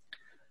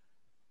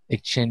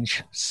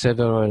exchange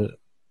several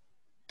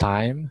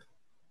times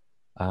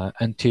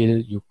until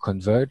you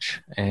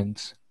converge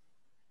and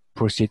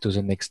proceed to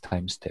the next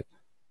time step.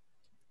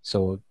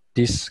 So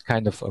this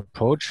kind of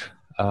approach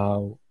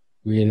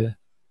will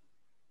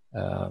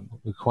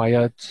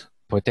require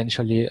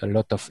potentially a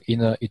lot of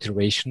inner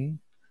iteration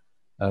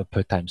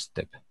per time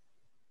step.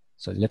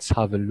 So let's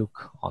have a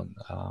look on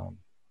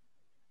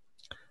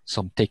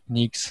some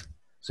techniques,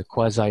 the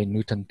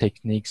quasi-Newton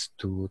techniques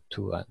to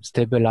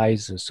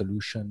stabilize the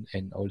solution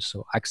and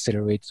also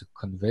accelerate the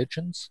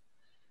convergence.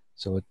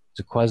 So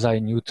the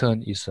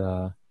quasi-Newton is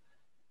a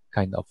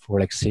kind of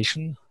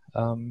relaxation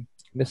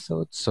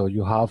method. So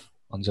you have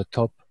on the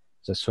top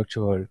the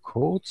structural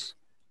codes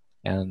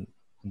and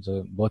on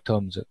the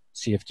bottom the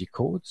CFD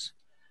codes.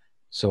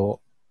 So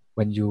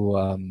when you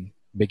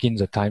begin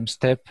the time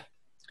step,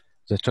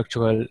 the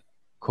structural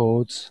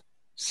codes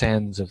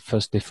send the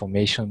first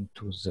deformation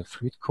to the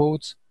fluid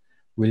codes,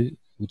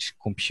 which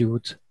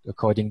compute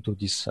according to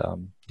this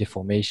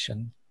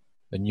deformation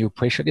a new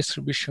pressure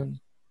distribution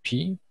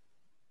P,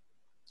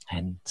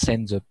 and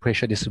send the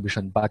pressure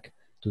distribution back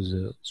to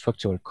the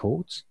structural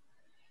codes.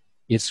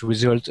 It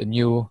results a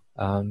new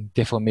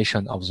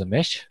deformation of the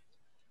mesh,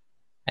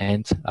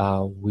 and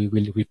we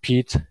will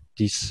repeat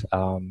this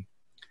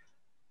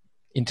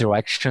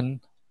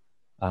interaction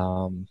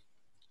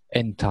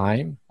n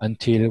time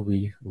until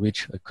we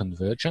reach a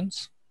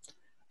convergence.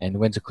 And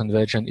when the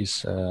convergence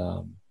is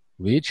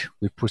reached,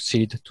 we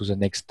proceed to the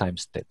next time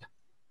step.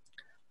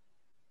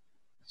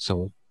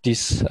 So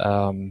this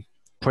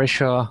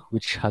pressure,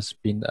 which has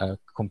been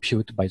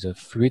computed by the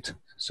fluid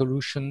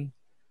solution,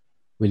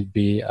 will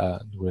be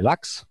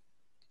relaxed.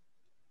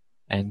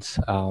 And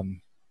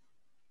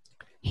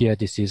here,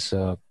 this is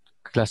a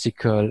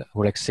classical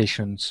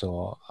relaxation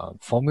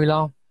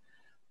formula.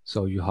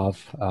 So you have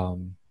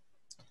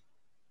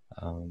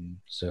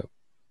the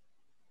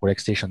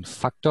relaxation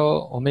factor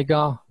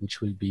omega,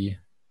 which will be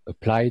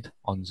applied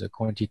on the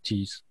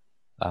quantities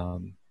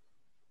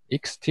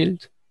x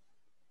tilde.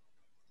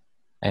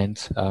 And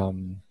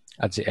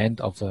at the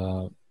end of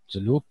the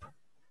loop,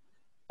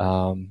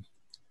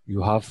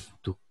 you have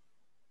to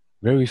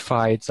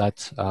verify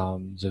that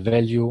the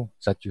value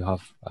that you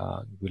have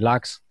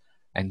relaxed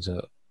and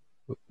the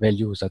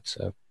value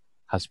that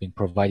has been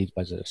provided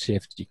by the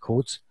CFD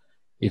codes,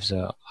 if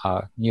they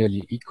are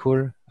nearly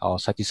equal or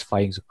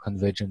satisfying the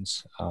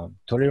convergence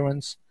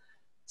tolerance,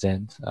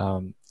 then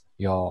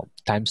your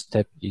time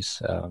step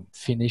is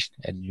finished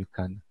and you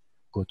can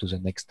go to the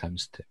next time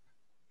step.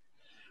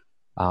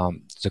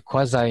 The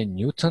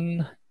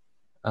quasi-Newton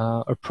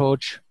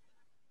approach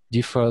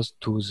differs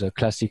to the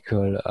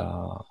classical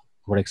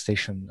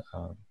relaxation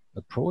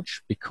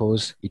approach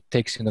because it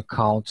takes into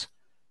account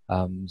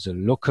the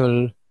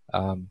local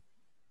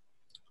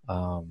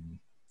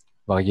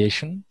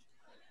variation.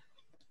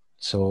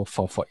 So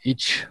for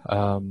each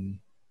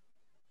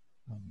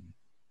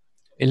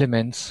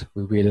elements,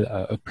 we will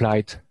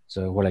apply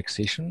the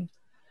relaxation,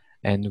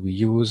 and we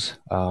use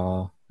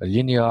a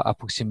linear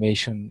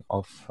approximation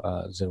of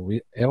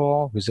the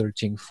error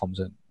resulting from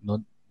the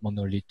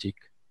non-monolithic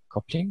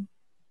coupling.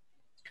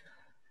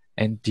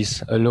 And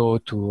this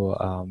allows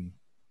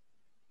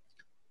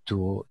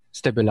to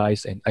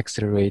stabilize and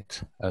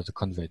accelerate the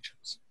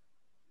convergence.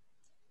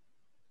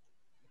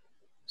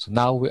 So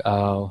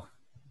now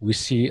we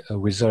see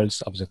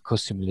results of the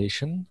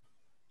co-simulation.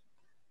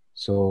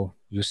 So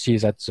you see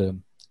that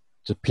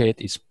the plate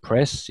is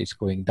pressed, it's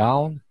going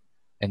down,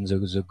 and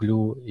the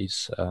glue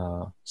is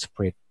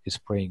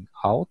spraying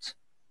out.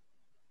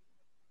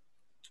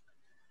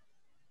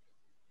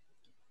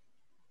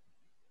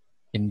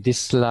 In this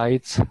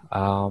slide,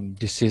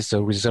 this is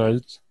the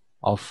result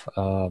of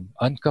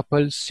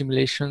uncoupled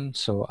simulation.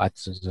 So at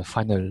the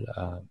final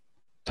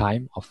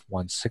time of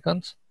 1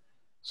 second,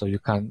 so you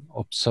can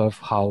observe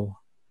how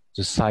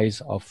the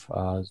size of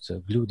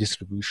the glue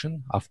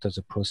distribution after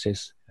the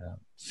process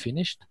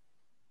finished.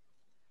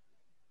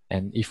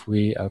 And if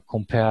we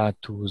compare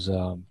to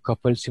the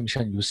coupled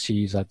simulation, you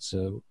see that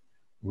the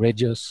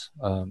radius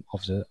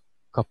of the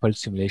coupled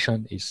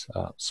simulation is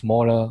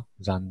smaller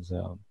than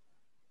the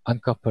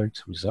uncoupled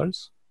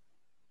results.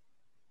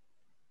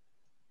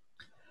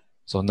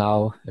 So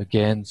now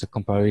again, the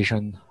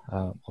comparison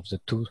of the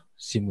two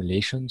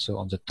simulations. So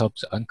on the top,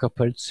 the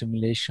uncoupled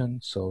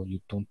simulation. So you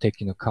don't take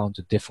into account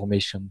the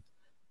deformation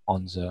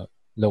on the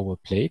lower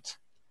plate.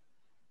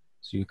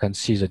 So you can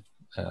see the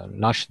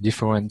large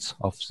difference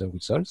of the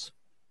results.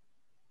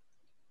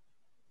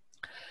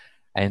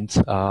 And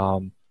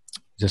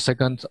the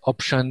second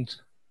option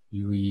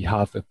we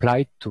have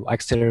applied to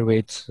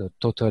accelerate the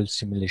total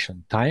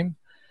simulation time.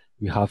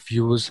 We have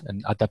used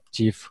an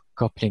adaptive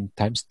coupling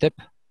time step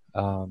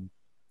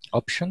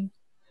option.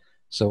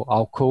 So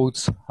our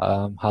codes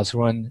has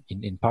run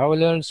in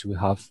parallels. We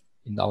have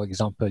in our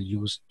example,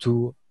 use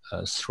 2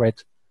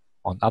 threads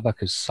on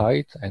Abaqus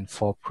side and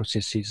 4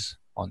 processes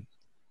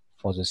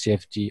for the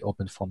CFD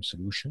open form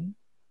solution.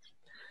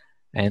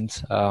 And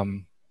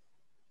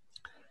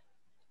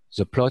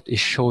the plot is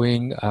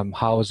showing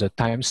how the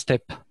time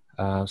step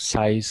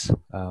size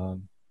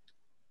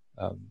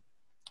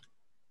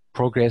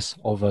progress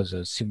over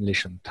the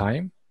simulation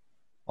time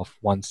of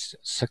 1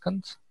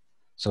 second.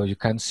 So you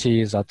can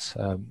see that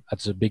at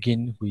the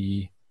beginning,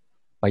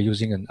 by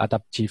using an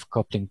adaptive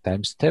coupling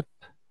time step,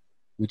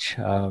 which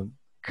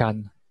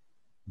can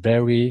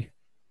vary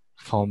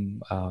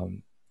from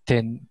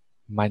 10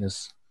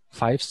 minus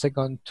 5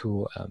 seconds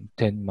to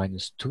 10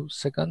 minus 2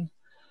 seconds.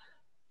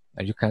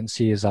 And you can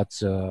see that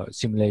the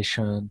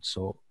simulation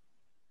so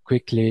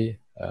quickly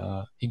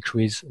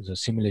increase the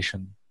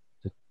simulation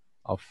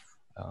of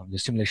the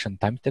simulation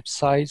time step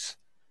size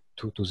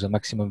to the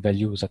maximum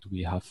value that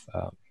we have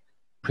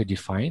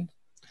predefined.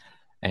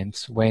 And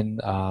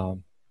when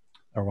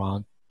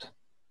around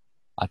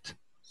at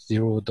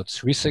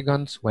 0.3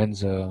 seconds, when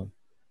the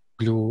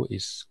glue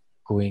is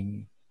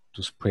going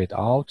to spread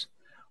out,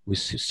 we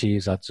see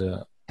that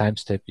the time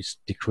step is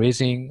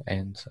decreasing,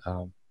 and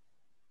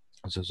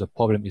so the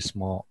problem is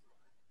more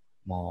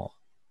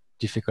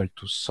difficult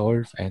to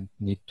solve and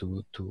need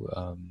to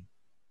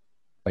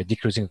by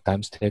decreasing the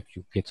time step,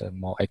 you get a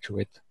more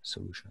accurate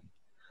solution.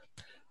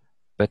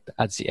 But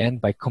at the end,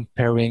 by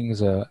comparing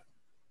the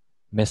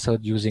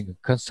method using a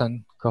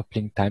constant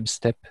coupling time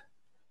step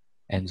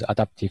and the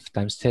adaptive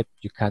time step,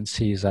 you can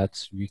see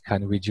that we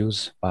can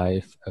reduce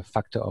by a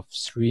factor of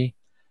 3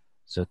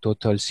 the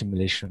total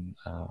simulation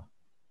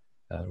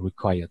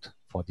required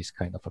for this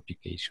kind of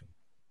application.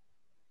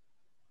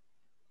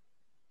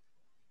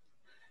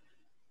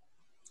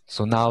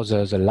 So now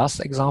the last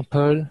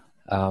example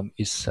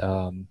is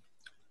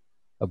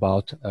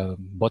about a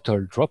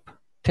bottle drop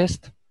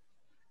test.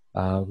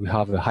 We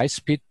have a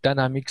high-speed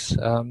dynamics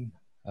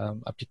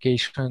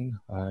application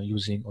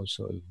using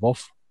also a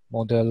WOF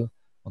model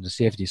on the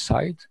CFD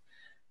side.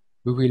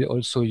 We will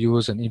also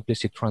use an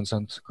implicit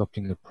transient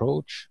coupling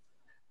approach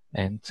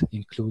and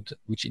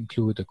which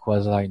include a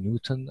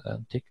quasi-Newton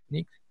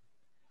technique.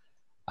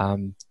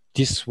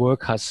 This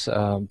work has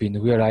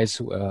been realized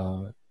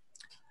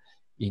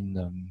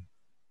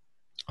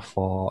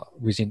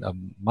within a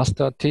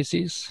master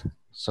thesis.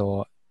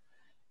 So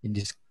in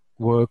this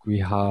work, we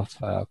have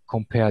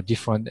compared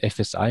different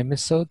FSI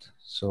methods.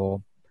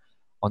 So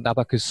on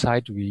Abaqus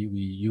side, we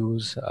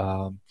use,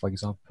 for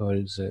example,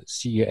 the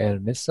CEL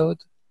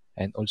method,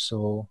 and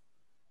also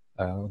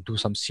do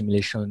some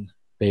simulation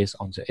based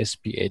on the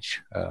SPH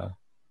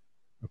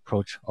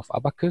approach of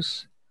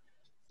Abaqus.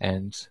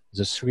 And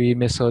the 3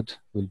 methods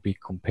will be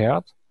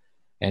compared.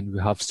 And we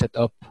have set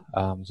up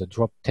the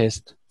drop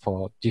test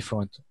for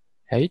different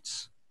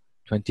heights,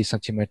 20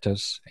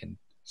 centimeters and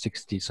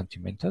 60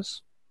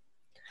 centimeters.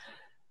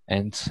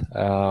 And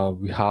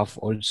we have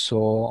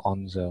also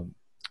on the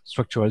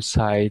structural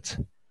side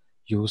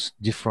used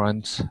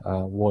different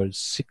wall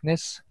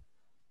thickness.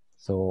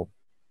 So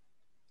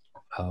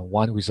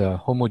one with a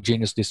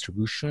homogeneous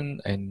distribution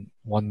and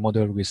one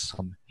model with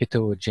some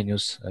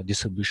heterogeneous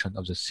distribution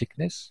of the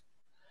thickness.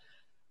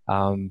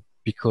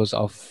 Because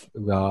of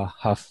we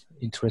have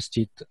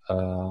interested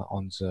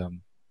on the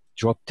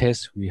drop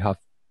test, we have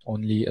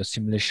only a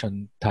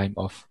simulation time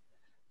of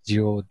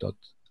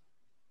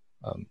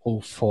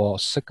 0.04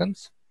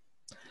 seconds.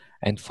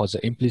 And for the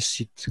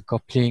implicit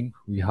coupling,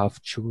 we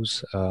have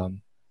choose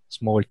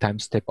small time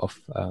step of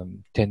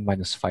 10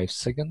 minus 5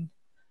 seconds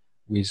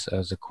with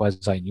the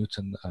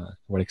quasi-Newton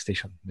roll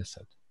extension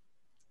method.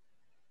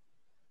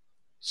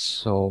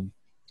 So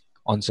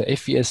on the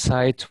FES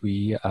side,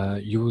 we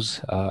use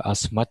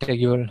as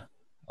material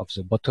of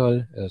the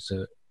bottle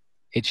the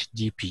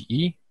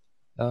HDPE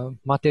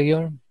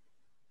material.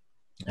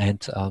 And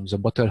the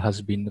bottle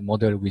has been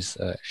modeled with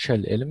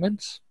shell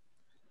elements.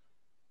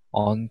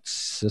 On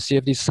the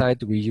CFD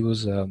side, we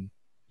use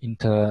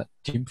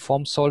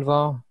inter-deform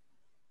solver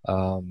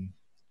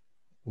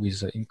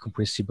with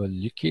incompressible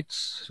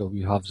liquids. So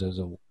we have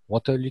the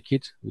water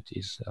liquid, which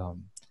is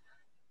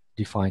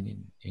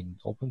defined in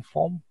open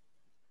form.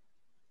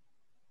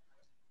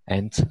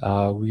 And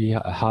we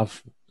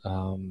have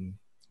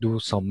do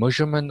some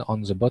measurement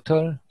on the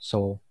bottle.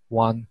 So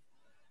one,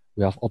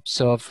 we have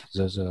observed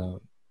the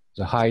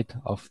height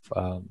of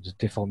the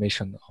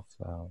deformation of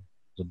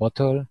the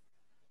bottle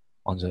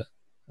on the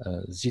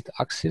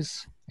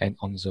Z-axis and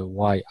on the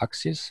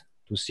Y-axis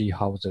to see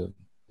how the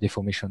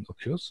deformation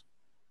occurs.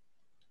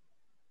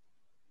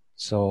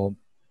 So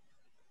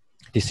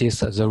this is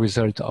the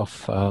result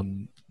of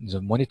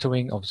the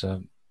monitoring of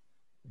the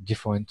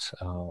different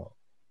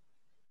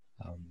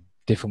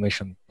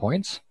deformation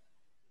points.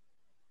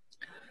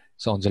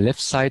 So on the left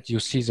side, you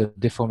see the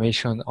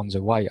deformation on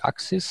the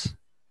Y-axis.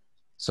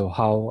 So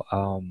how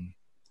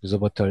the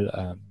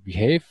bottle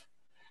behave.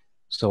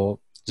 So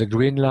the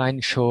green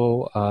line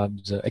show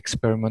the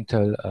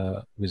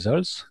experimental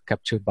results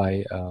captured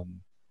by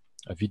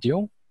a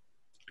video.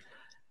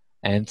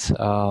 And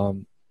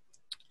on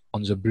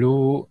the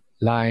blue,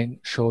 line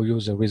show you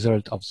the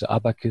result of the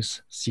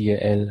Abaqus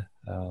CAL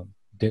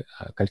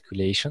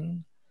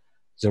calculation.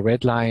 The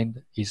red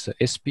line is the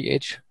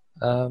SPH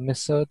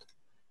method,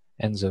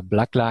 and the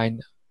black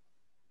line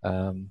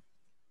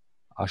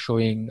are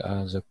showing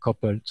the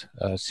coupled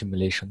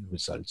simulation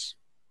results.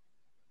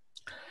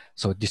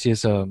 So this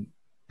is a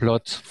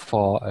plot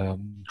for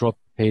drop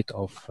height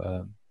of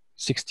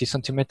 60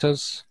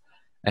 centimeters,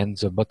 and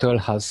the bottle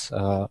has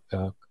a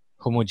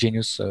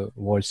homogeneous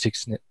wall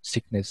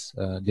thickness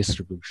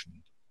distribution.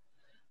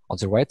 On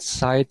the right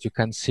side, you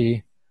can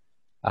see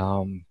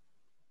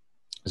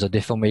the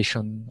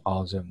deformation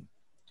of the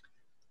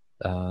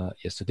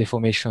the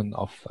deformation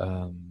of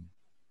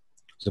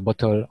the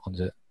bottle on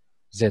the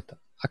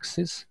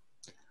z-axis.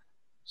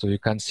 So you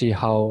can see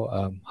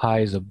how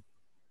high the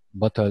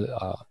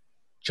bottle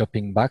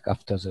jumping back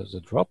after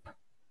the drop,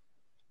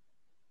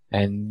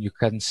 and you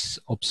can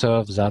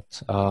observe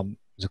that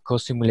the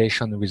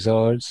co-simulation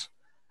results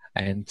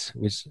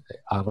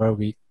are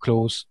very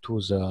close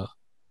to the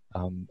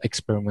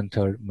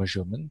experimental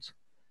measurement,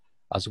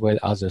 as well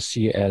as the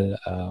CL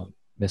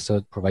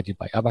method provided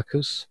by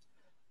Abaqus.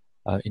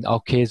 In our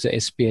case, the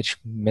SPH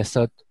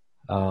method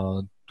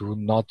do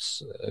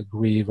not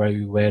agree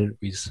very well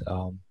with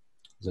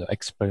the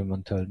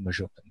experimental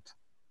measurement.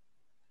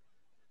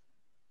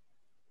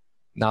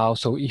 Now,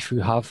 so if you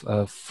have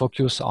a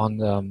focus on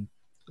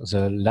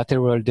the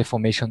lateral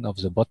deformation of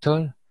the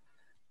bottle,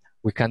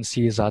 we can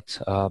see that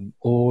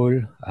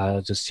all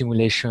the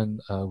simulation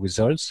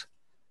results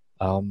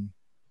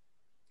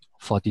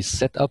for this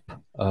setup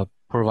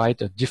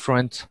provide a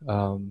different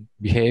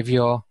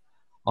behavior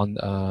on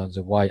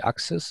the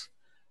y-axis.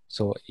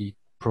 So it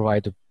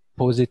provides a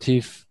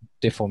positive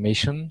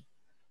deformation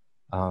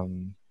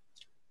in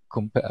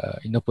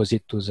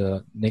opposite to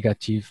the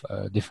negative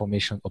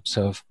deformation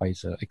observed by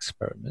the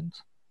experiment.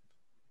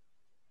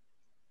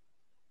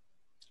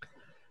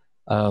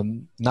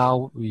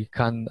 Now we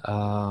can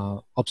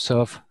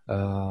observe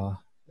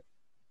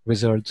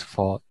results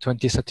for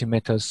 20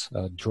 centimeters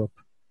drop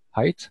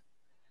height,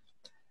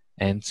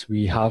 and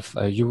we have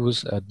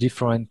used a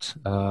different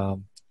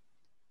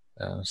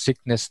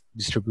thickness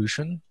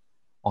distribution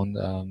on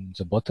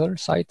the bottle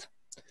side.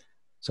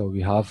 So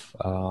we have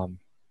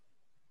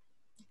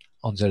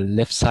on the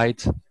left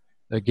side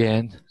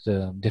again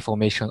the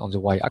deformation on the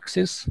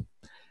y-axis,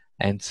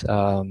 and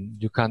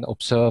you can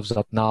observe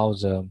that now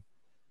the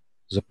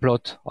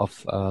plot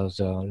of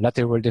the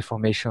lateral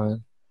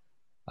deformation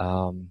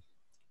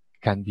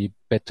can be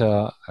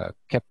better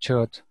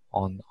captured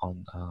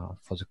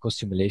for the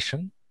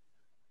co-simulation.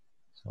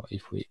 So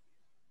if we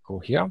go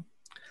here,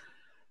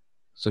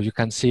 so you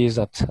can see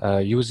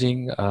that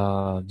using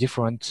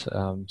different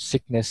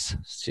thickness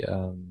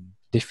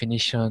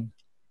definition,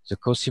 the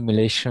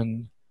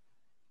co-simulation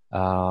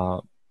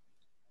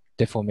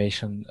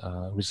deformation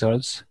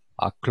results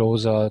are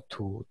closer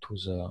to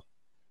the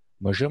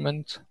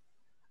measurement,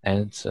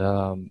 and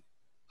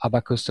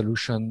Abaqus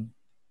solution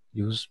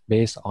used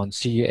based on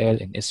CAL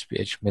and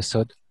SPH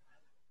method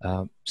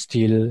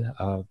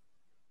still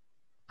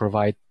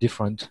provide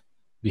different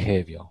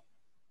behavior.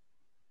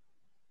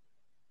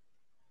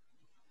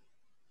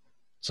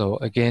 So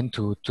again,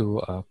 to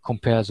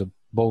compare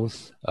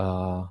both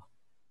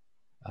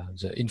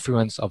the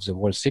influence of the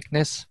wall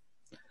thickness,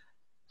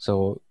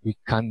 so we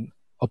can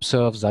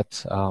observe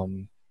that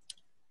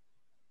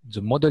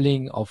the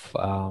modeling of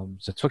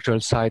the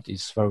structural side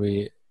is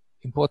very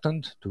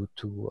important to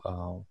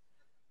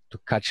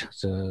catch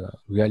the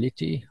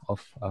reality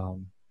of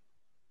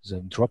the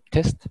drop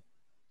test.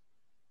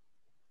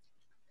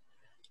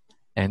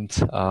 And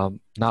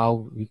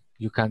now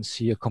you can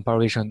see a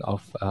comparison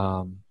of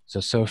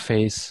the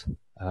surface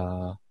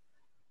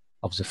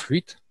of the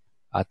fluid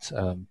at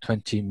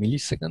 20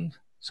 milliseconds.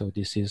 So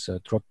this is a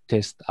drop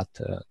test at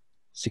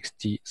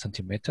 60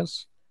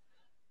 centimeters.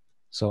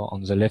 So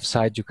on the left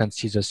side, you can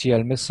see the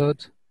CL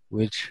method,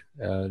 which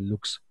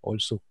looks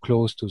also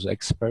close to the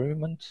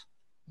experiment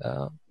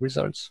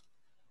results.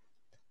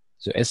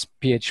 The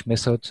SPH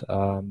method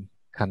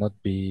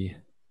cannot be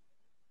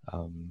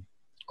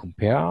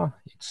compared.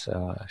 It's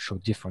show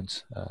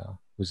different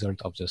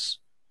result of the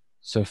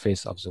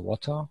surface of the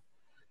water.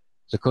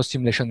 The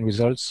co-simulation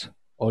results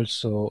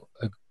also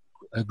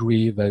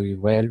agree very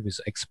well with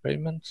the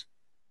experiment.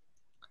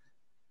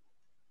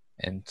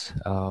 And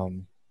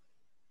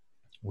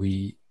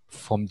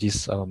from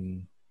this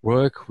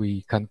work,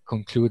 we can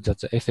conclude that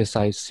the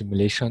FSI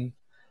simulation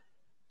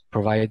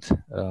provide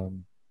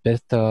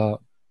better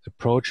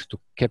approach to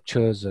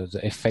capture the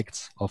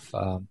effects of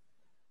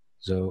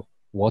the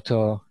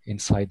water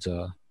inside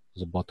the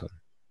bottle.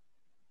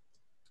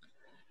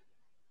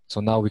 So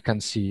now we can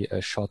see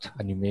a short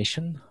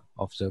animation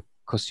of the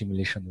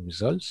co-simulation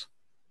results.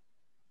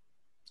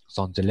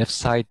 So on the left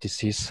side,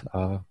 this is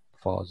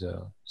for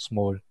the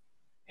small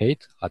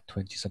height at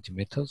 20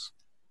 centimeters.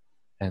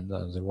 And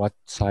on the right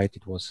side,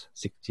 it was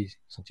 60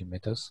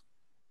 centimeters.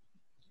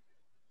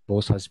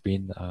 Both has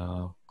been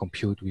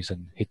computed with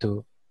an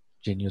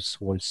heterogeneous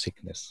wall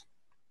thickness.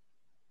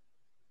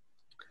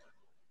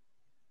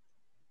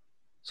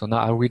 So now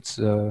I'll read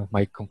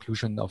my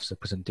conclusion of the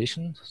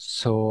presentation.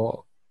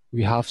 So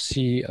we have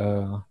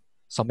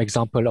some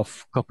example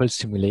of coupled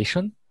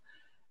simulation,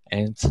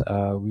 and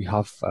we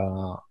have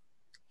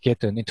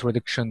get an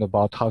introduction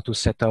about how to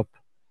set up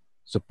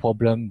the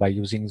problem by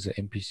using the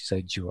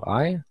MpCCI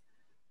GUI.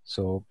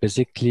 So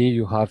basically,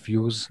 you have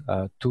used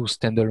two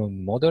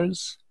standalone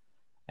models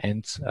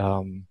and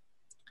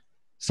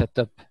set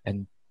up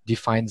and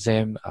define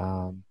them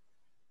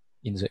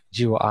in the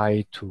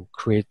GUI to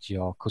create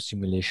your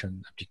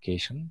co-simulation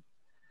application.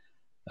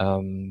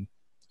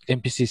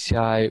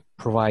 MpCCI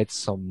provides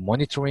some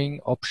monitoring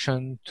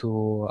option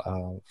to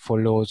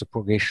follow the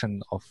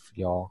progression of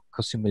your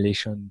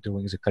co-simulation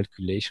during the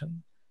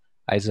calculation,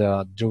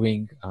 either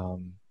during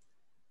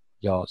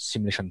your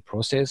simulation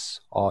process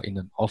or in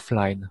an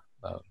offline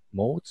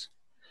mode.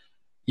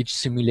 Each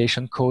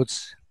simulation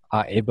codes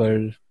are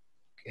able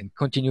and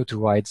continue to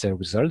write their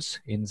results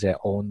in their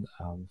own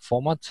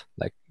format,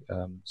 like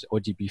the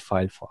ODB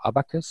file for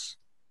Abaqus.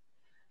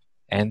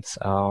 And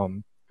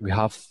we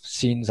have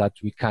seen that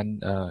we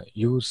can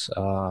use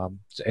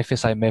the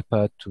FSI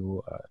mapper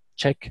to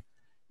check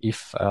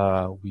if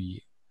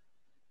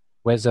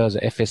whether the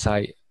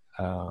FSI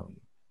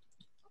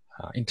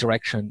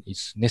interaction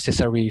is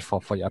necessary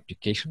for your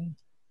application.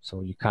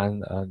 So you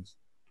can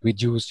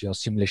reduce your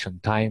simulation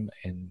time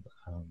and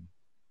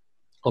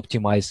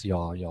optimize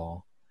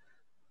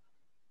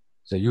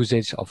the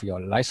usage of your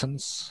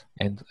license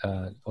and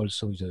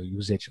also the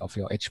usage of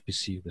your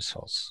HPC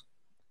resource.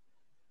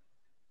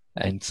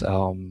 And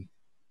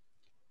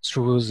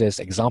through this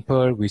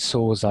example, we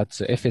saw that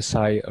the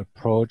FSI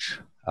approach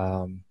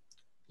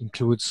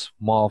includes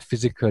more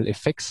physical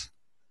effects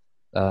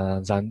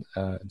than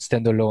a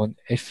standalone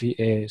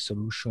FEA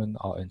solution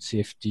or a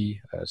CFD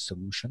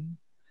solution.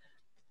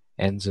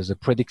 And the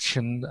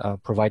prediction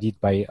provided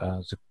by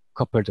the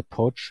coupled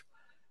approach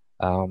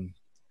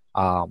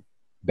are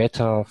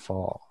better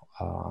for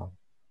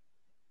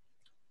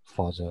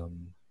the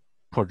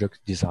project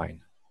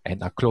design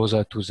and are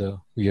closer to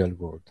the real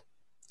world.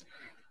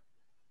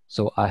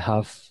 So I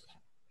have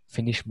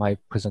finished my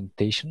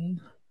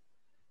presentation.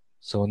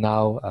 So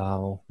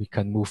now we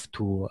can move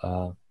to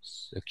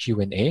the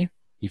Q&A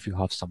if you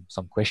have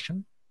some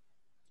question.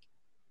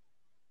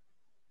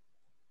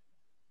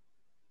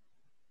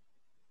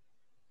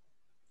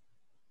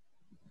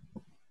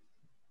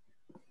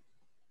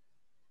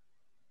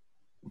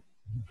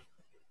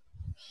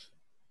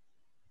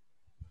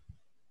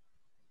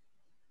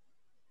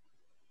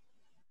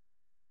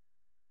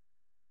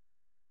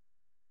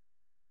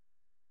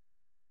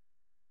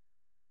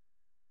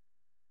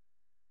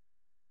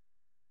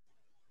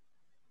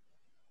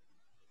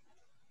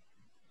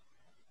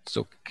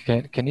 So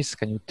Kenis,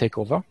 can you take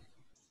over?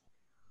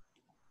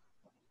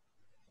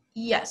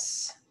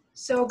 Yes.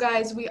 So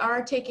guys, we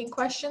are taking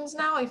questions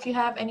now. If you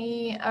have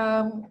any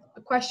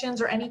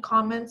questions or any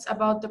comments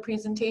about the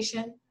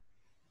presentation,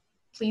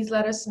 please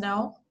let us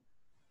know.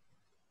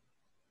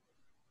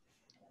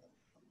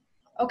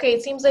 Okay,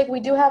 it seems like we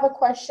do have a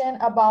question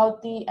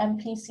about the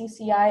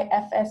MpCCI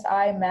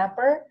FSI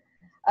mapper.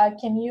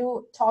 Can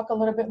you talk a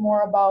little bit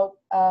more about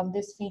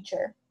this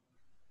feature?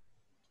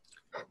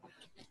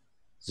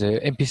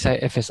 The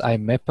MpCCI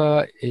FSI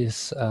mapper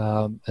is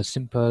a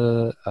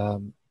simple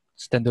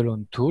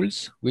standalone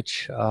tools,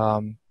 which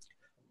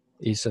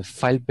is a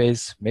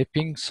file-based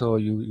mapping. So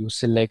you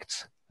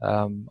select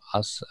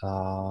as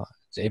the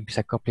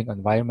MpCCI coupling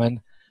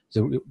environment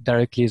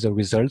directly the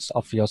results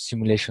of your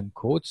simulation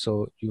code.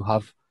 So you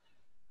have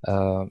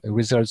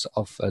results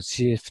of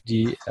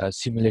CFD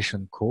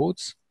simulation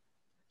codes,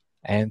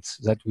 and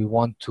that we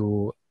want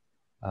to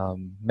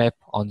map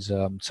on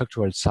the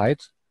structural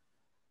side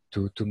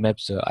to map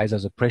either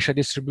the pressure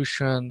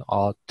distribution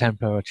or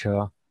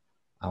temperature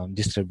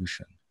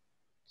distribution.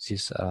 This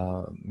is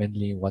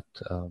mainly what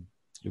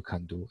you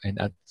can do.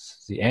 And at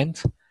the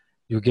end,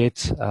 you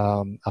get,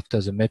 after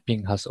the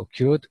mapping has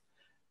occurred,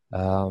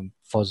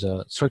 for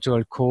the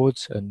structural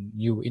codes, a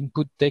new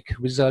input deck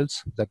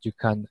results that you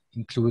can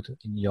include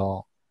in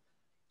your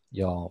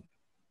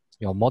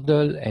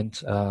model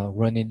and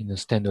run it in a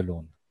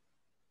standalone.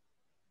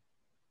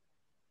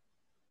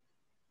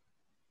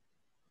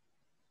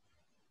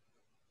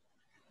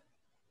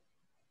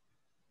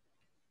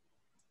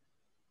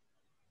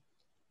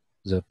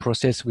 The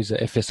process with the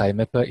FSI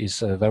mapper is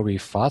very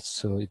fast,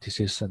 so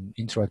this is an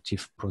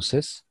interactive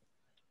process,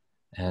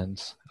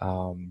 and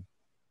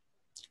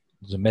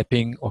the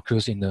mapping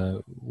occurs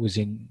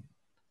within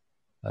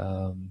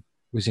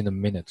a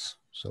minute.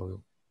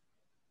 So.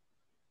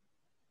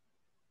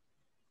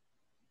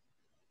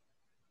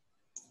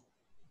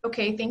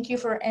 Okay, thank you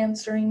for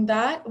answering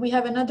that. We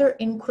have another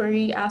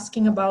inquiry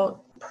asking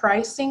about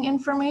pricing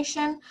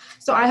information.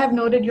 So I have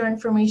noted your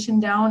information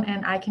down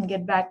and I can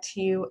get back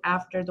to you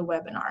after the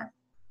webinar.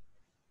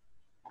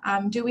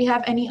 Do we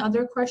have any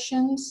other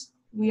questions?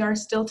 We are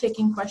still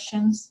taking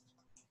questions.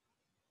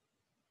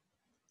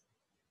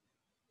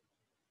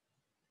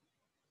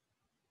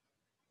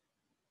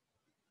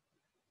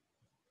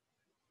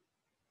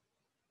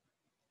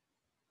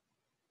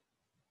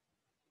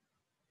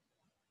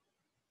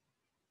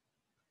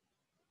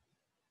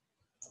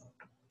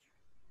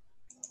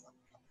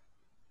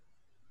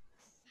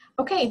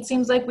 Okay, it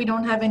seems like we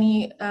don't have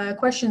any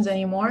questions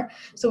anymore,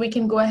 so we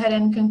can go ahead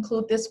and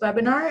conclude this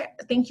webinar.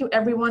 Thank you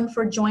everyone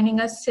for joining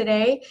us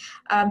today.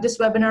 This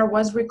webinar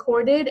was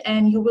recorded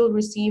and you will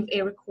receive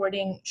a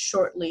recording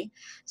shortly.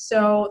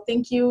 So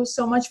thank you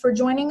so much for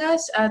joining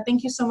us.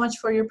 Thank you so much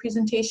for your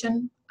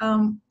presentation,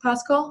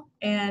 Pascal,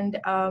 and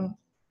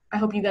I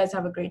hope you guys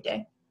have a great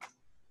day.